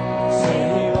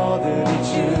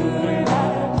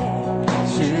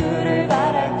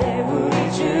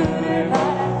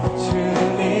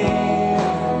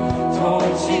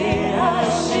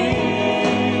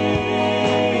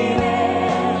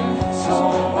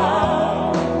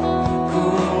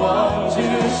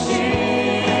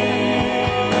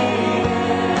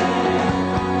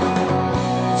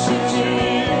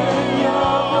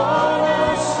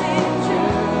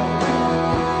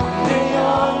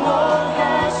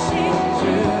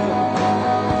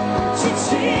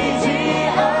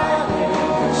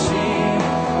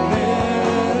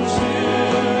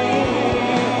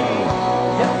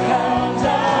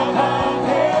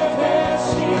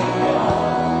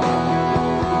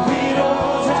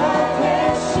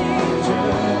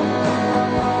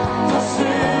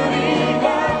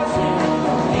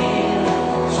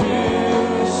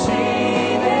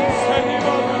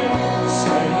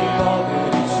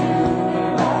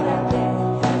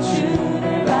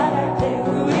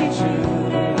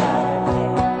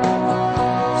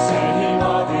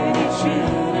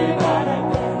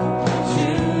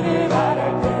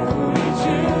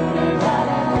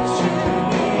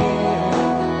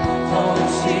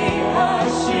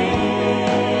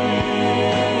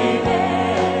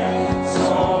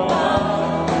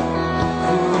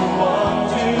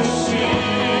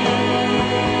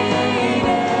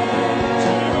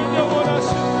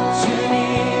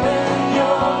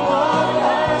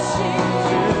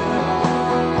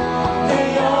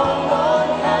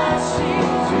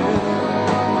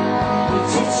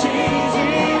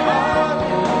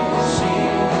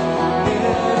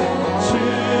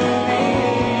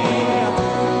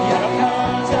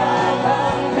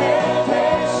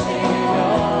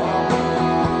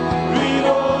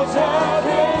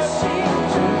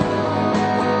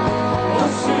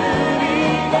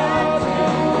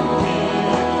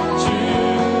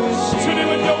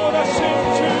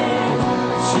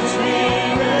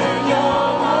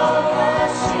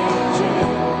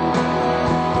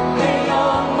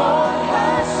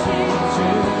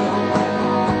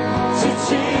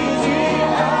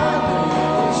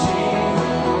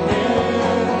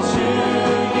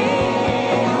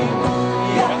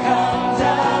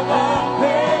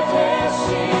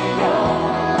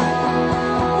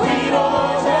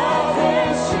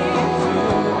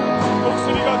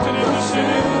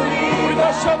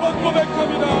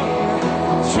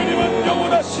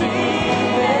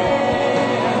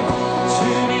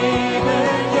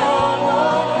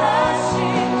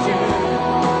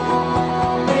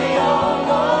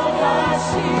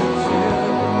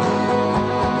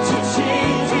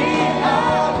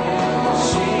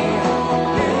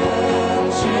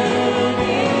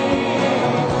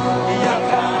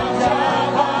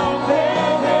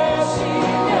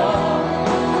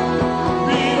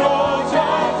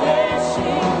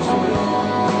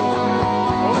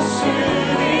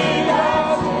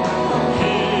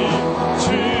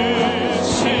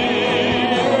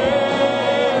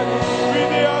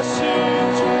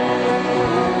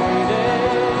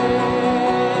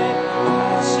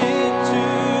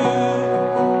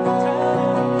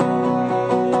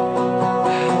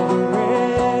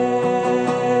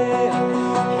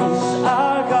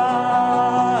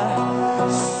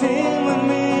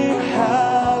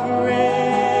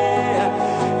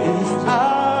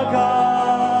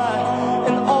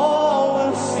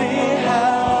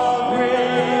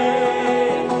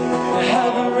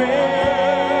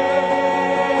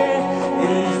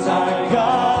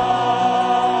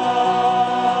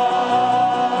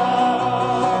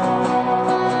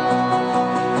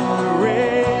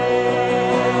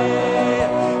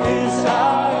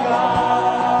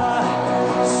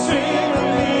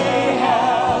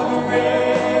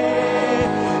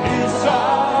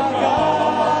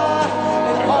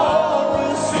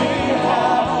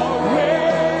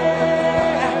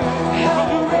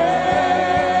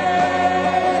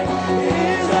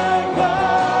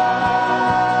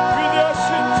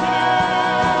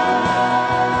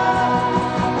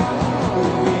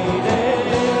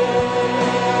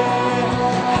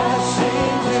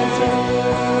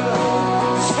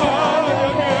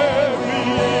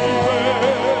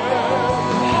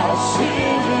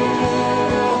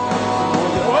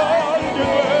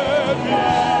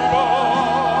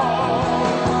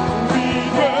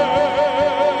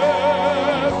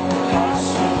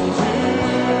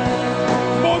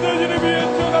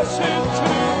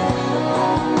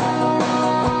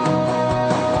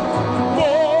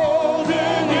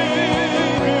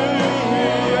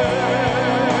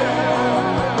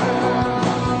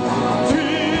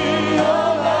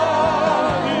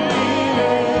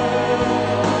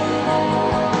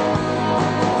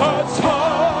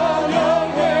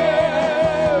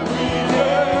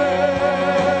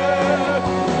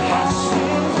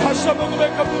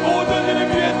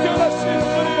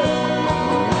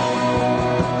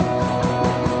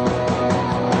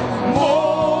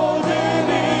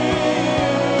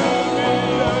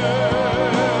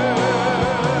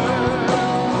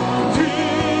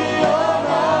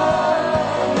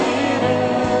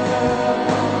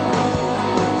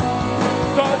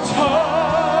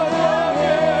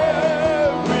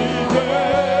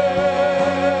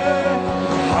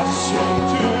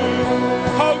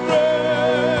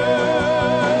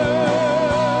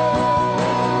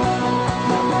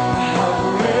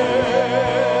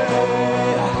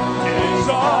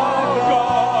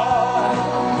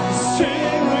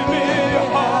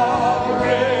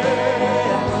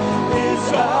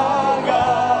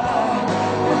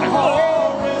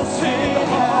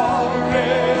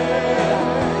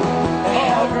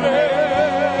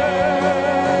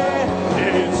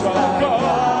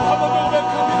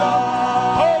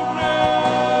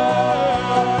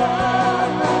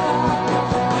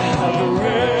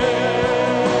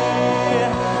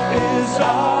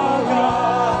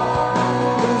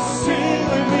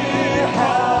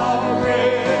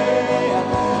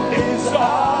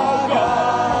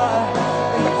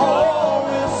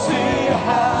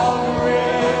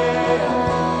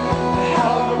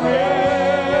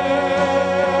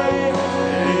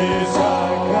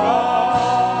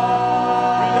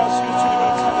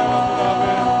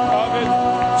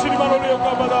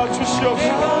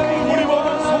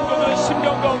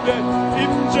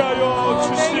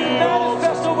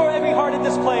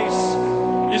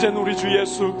이젠 우리 주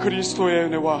예수 그리스도의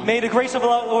은혜와 May the grace of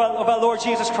our Lord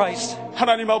Jesus Christ,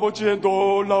 하나님 아버지의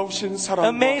놀라우신 사랑과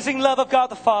amazing love of God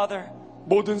the Father,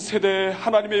 모든 세대에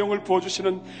하나님의 영을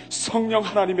부어주시는 성령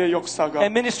하나님의 역사가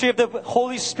and ministry of the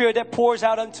Holy Spirit that pours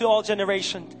out unto all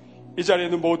generation, 이 자리에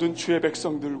있는 모든 주의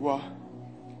백성들과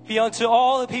be unto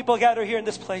all the people gathered here in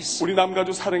this place, 우리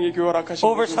남가주 사랑의 교회 하신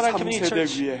over 모든 Saran Community 3세대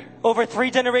Church, 위에 over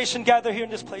 3 generations gathered here in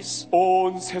this place,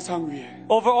 온 세상 위에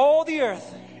over all the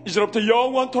earth, 이제부터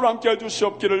영원토록 함께해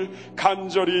주시옵기를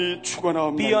간절히 be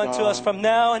축원하옵나이다. unto us from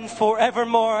now and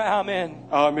forevermore. Amen.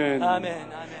 아멘. Amen.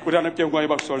 Amen. 우리 하나님께 영광의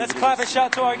박수 Let's 올리겠습니다. clap and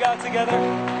shout to our God together.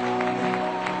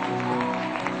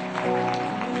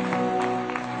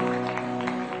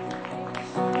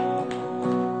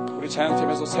 우리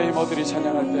찬양팀에서 세이머들이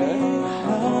찬양할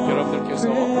때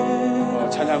여러분들께서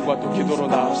찬양과 또 기도로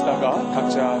나아가시다가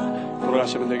각자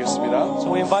돌아가시면 되겠습니다.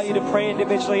 So we invite you to pray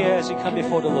individually as you come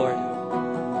before the Lord.